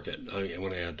black market. I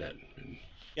want to add that.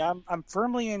 yeah, I'm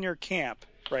firmly in your camp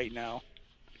right now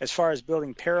as far as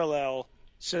building parallel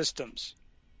systems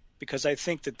because I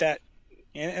think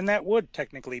and that would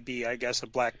technically be, I guess, a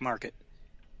black market.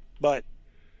 But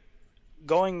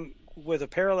going with a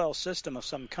parallel system of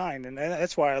some kind, and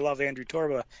that's why I love Andrew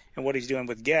Torba and what he's doing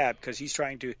with Gab because he's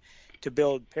trying to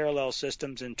build parallel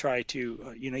systems and try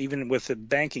to even with the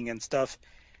banking and stuff.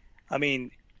 I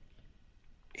mean,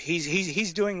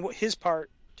 he's doing his part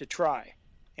to try,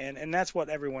 and that's what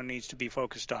everyone needs to be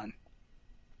focused on.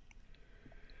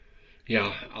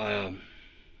 Yeah,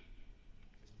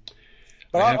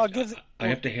 But I have I'll give I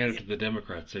have to hand it to the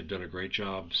Democrats. They've done a great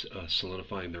job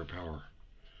solidifying their power.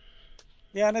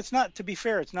 yeah, and it's not, to be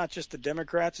fair, it's not just the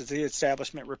Democrats, it's the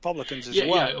establishment Republicans as Yeah,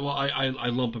 well. yeah. Well, I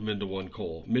lump them into one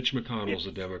coal. Mitch Yeah, McConnell's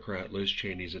a Democrat. Liz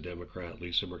Cheney's a Democrat.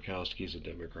 Lisa Murkowski's a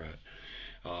Democrat.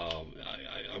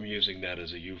 I'm using that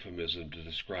as a euphemism to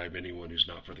describe anyone who's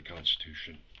not for the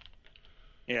Constitution.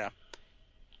 yeah,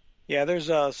 Yeah, there's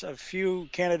a few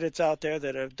candidates out there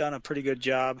that have done a pretty good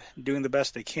job doing the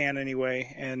best they can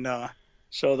anyway, and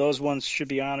so those ones should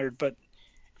be honored. But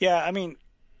yeah, I mean,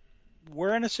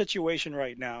 we're in a situation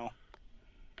right now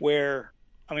where,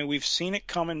 I mean, we've seen it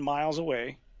coming miles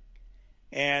away,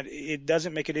 and it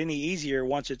doesn't make it any easier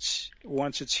once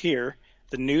it's here.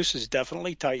 The noose is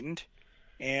definitely tightened,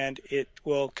 and it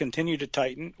will continue to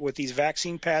tighten with these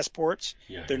vaccine passports.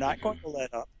 Yeah, They're here we not go. going to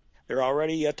let up. They're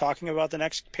already talking about the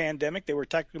next pandemic. They were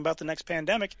talking about the next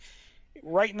pandemic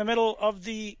right in the middle of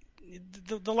the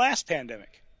last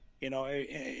pandemic. And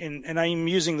I'm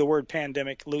using the word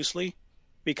pandemic loosely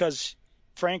because,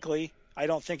 frankly, I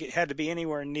don't think it had to be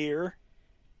anywhere near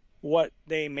what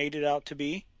they made it out to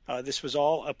be. This was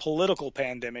all a political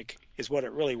pandemic, is what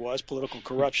it really was, political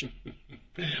corruption.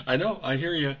 I know. I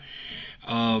hear you.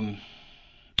 Um,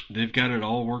 they've got it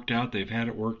all worked out. They've had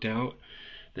it worked out.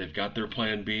 They've got their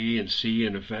plan B and C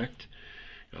in effect.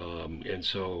 And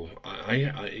so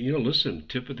listen,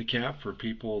 tip of the cap for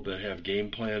people that have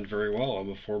game planned very well. I'm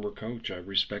a former coach. I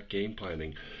respect game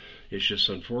planning. It's just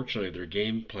unfortunately they're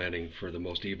game planning for the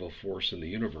most evil force in the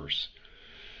universe.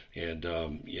 And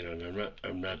and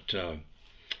I'm not.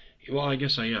 Well, I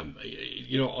guess I am.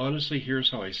 Honestly, here's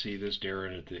how I see this,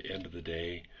 Darren. At the end of the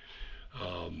day,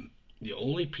 the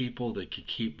only people that could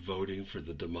keep voting for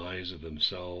the demise of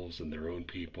themselves and their own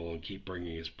people and keep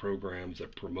bringing us programs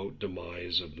that promote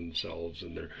demise of themselves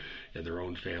and their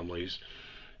own families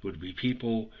would be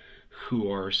people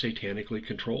who are satanically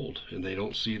controlled, and they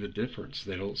don't see the difference.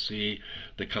 They don't see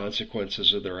the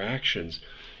consequences of their actions,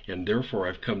 and therefore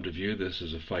I've come to view this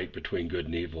as a fight between good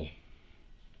and evil.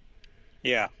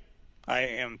 Yeah, I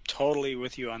am totally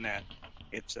with you on that.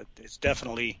 It's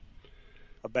definitely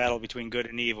a battle between good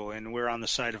and evil, and we're on the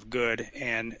side of good,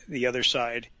 and the other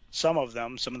side, some of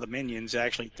the minions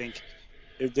actually think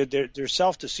they're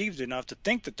self-deceived enough to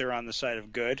think that they're on the side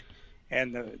of good,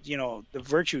 and the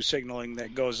virtue signaling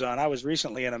that goes on. I was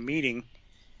recently in a meeting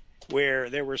where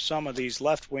there were some of these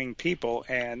left-wing people,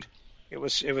 and it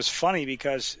was funny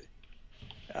because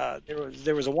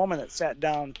there was a woman that sat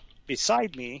down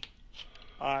beside me,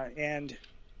 and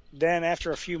then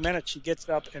after a few minutes she gets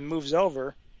up and moves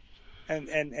over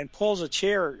and pulls a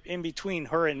chair in between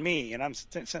her and me. And I'm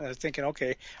thinking,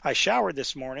 okay, I showered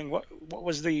this morning. What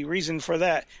was the reason for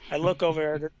that? I look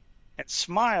over at her and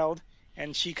smiled,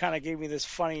 and she kind of gave me this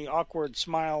funny, awkward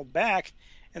smile back.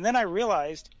 And then I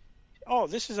realized, oh,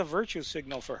 this is a virtue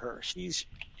signal for her.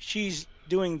 She's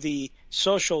doing the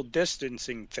social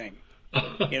distancing thing.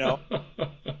 You know,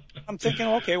 I'm thinking,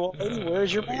 okay, well, lady,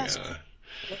 where's your mask?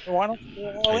 Yeah, Why don't you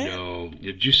go all I in? know.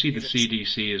 Did you see the It's,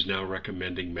 CDC is now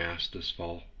recommending masks this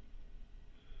fall?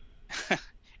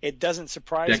 it doesn't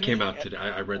surprise That came me. out today.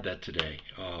 I read that today.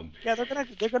 Yeah,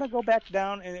 they're gonna go back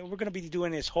down, and we're gonna be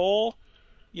doing this whole,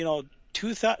 you know,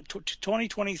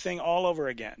 2020 thing all over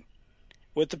again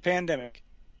with the pandemic,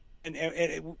 and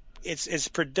it's as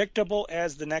predictable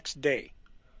as the next day.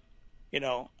 You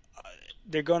know,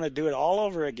 they're going to do it all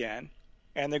over again,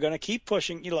 and they're going to keep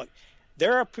pushing. Look,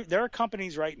 there are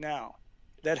companies right now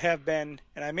that have been,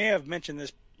 and I may have mentioned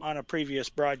this on a previous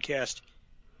broadcast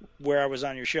where I was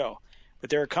on your show, but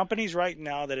there are companies right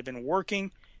now that have been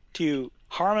working to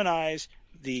harmonize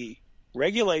the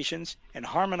regulations and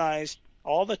harmonize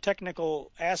all the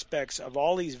technical aspects of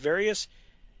all these various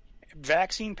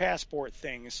vaccine passport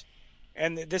things.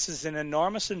 And this is an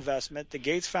enormous investment. The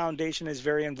Gates Foundation is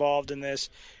very involved in this.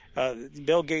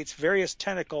 Bill Gates' various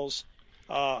tentacles,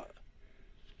 uh,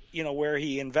 where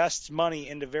he invests money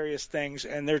into various things,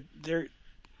 and they're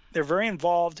very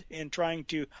involved in trying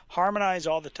to harmonize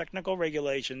all the technical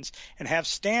regulations and have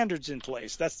standards in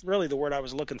place. That's really the word I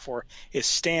was looking for, is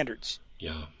standards,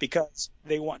 Yeah. because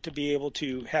they want to be able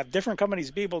to have different companies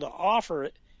be able to offer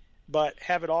it, but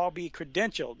have it all be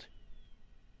credentialed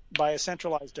by a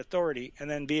centralized authority and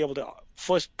then be able to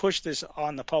push this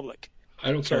on the public.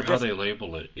 I don't care So how different. they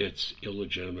label it. It's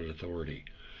illegitimate authority.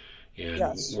 And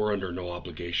Yes. we're under no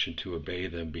obligation to obey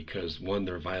them because, one,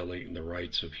 they're violating the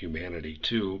rights of humanity.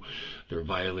 Two, they're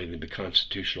violating the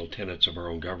constitutional tenets of our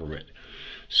own government.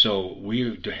 So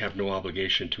we have no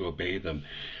obligation to obey them.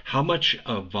 How much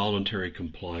of voluntary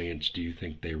compliance do you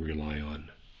think they rely on?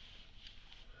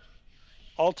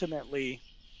 Ultimately,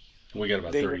 We got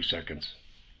about they 30 seconds.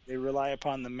 they rely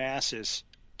upon the masses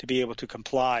to be able to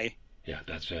comply. Yeah,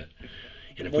 that's it. The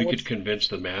And if we more, could convince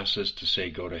the masses to say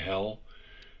go to hell,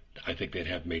 I think they'd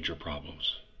have major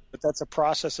problems. but that's a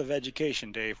process of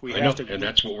education, Dave. We I have know, to. and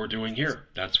that's what we're doing here.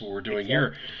 That's what we're doing Exactly.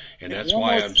 here. And And that's one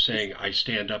why more I'm thing. saying I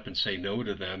stand up and say no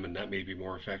to them, and that may be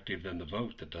more effective than the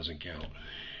vote that doesn't count.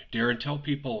 Darren, tell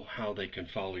people how they can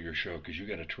follow your show because you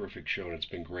got a terrific show and it's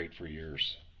been great for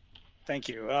years. Thank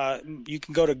you. You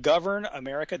can go to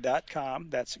governamerica.com.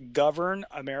 That's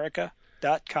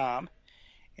governamerica.com.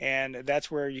 And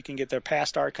that's where you can get the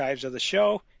past archives of the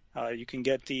show. You can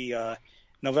get the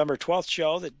November 12th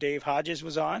show that Dave Hodges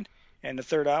was on and the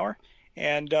third hour.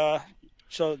 And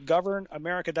so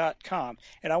governamerica.com.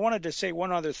 And I wanted to say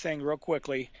one other thing real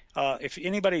quickly. If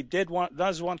anybody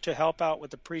does want to help out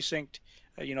with the precinct,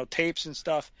 tapes and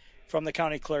stuff from the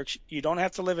county clerks, you don't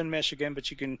have to live in Michigan,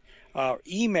 but you can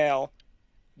email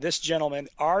this gentleman,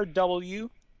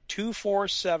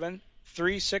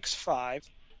 rw247365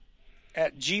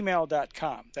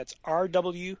 That's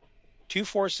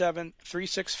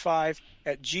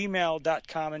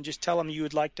rw247365 and just tell him you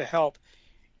would like to help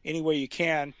any way you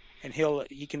can, and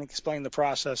he can explain the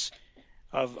process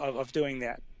of doing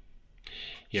that.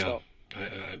 Yeah. So,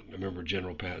 I remember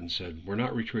General Patton said, "We're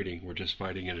not retreating. We're just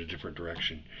fighting in a different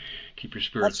direction." Keep your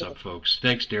spirits up, absolutely. folks.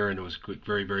 Thanks, Daren. It was good,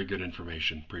 very, very good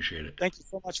information. Appreciate it. Thank you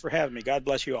so much for having me. God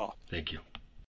bless you all. Thank you.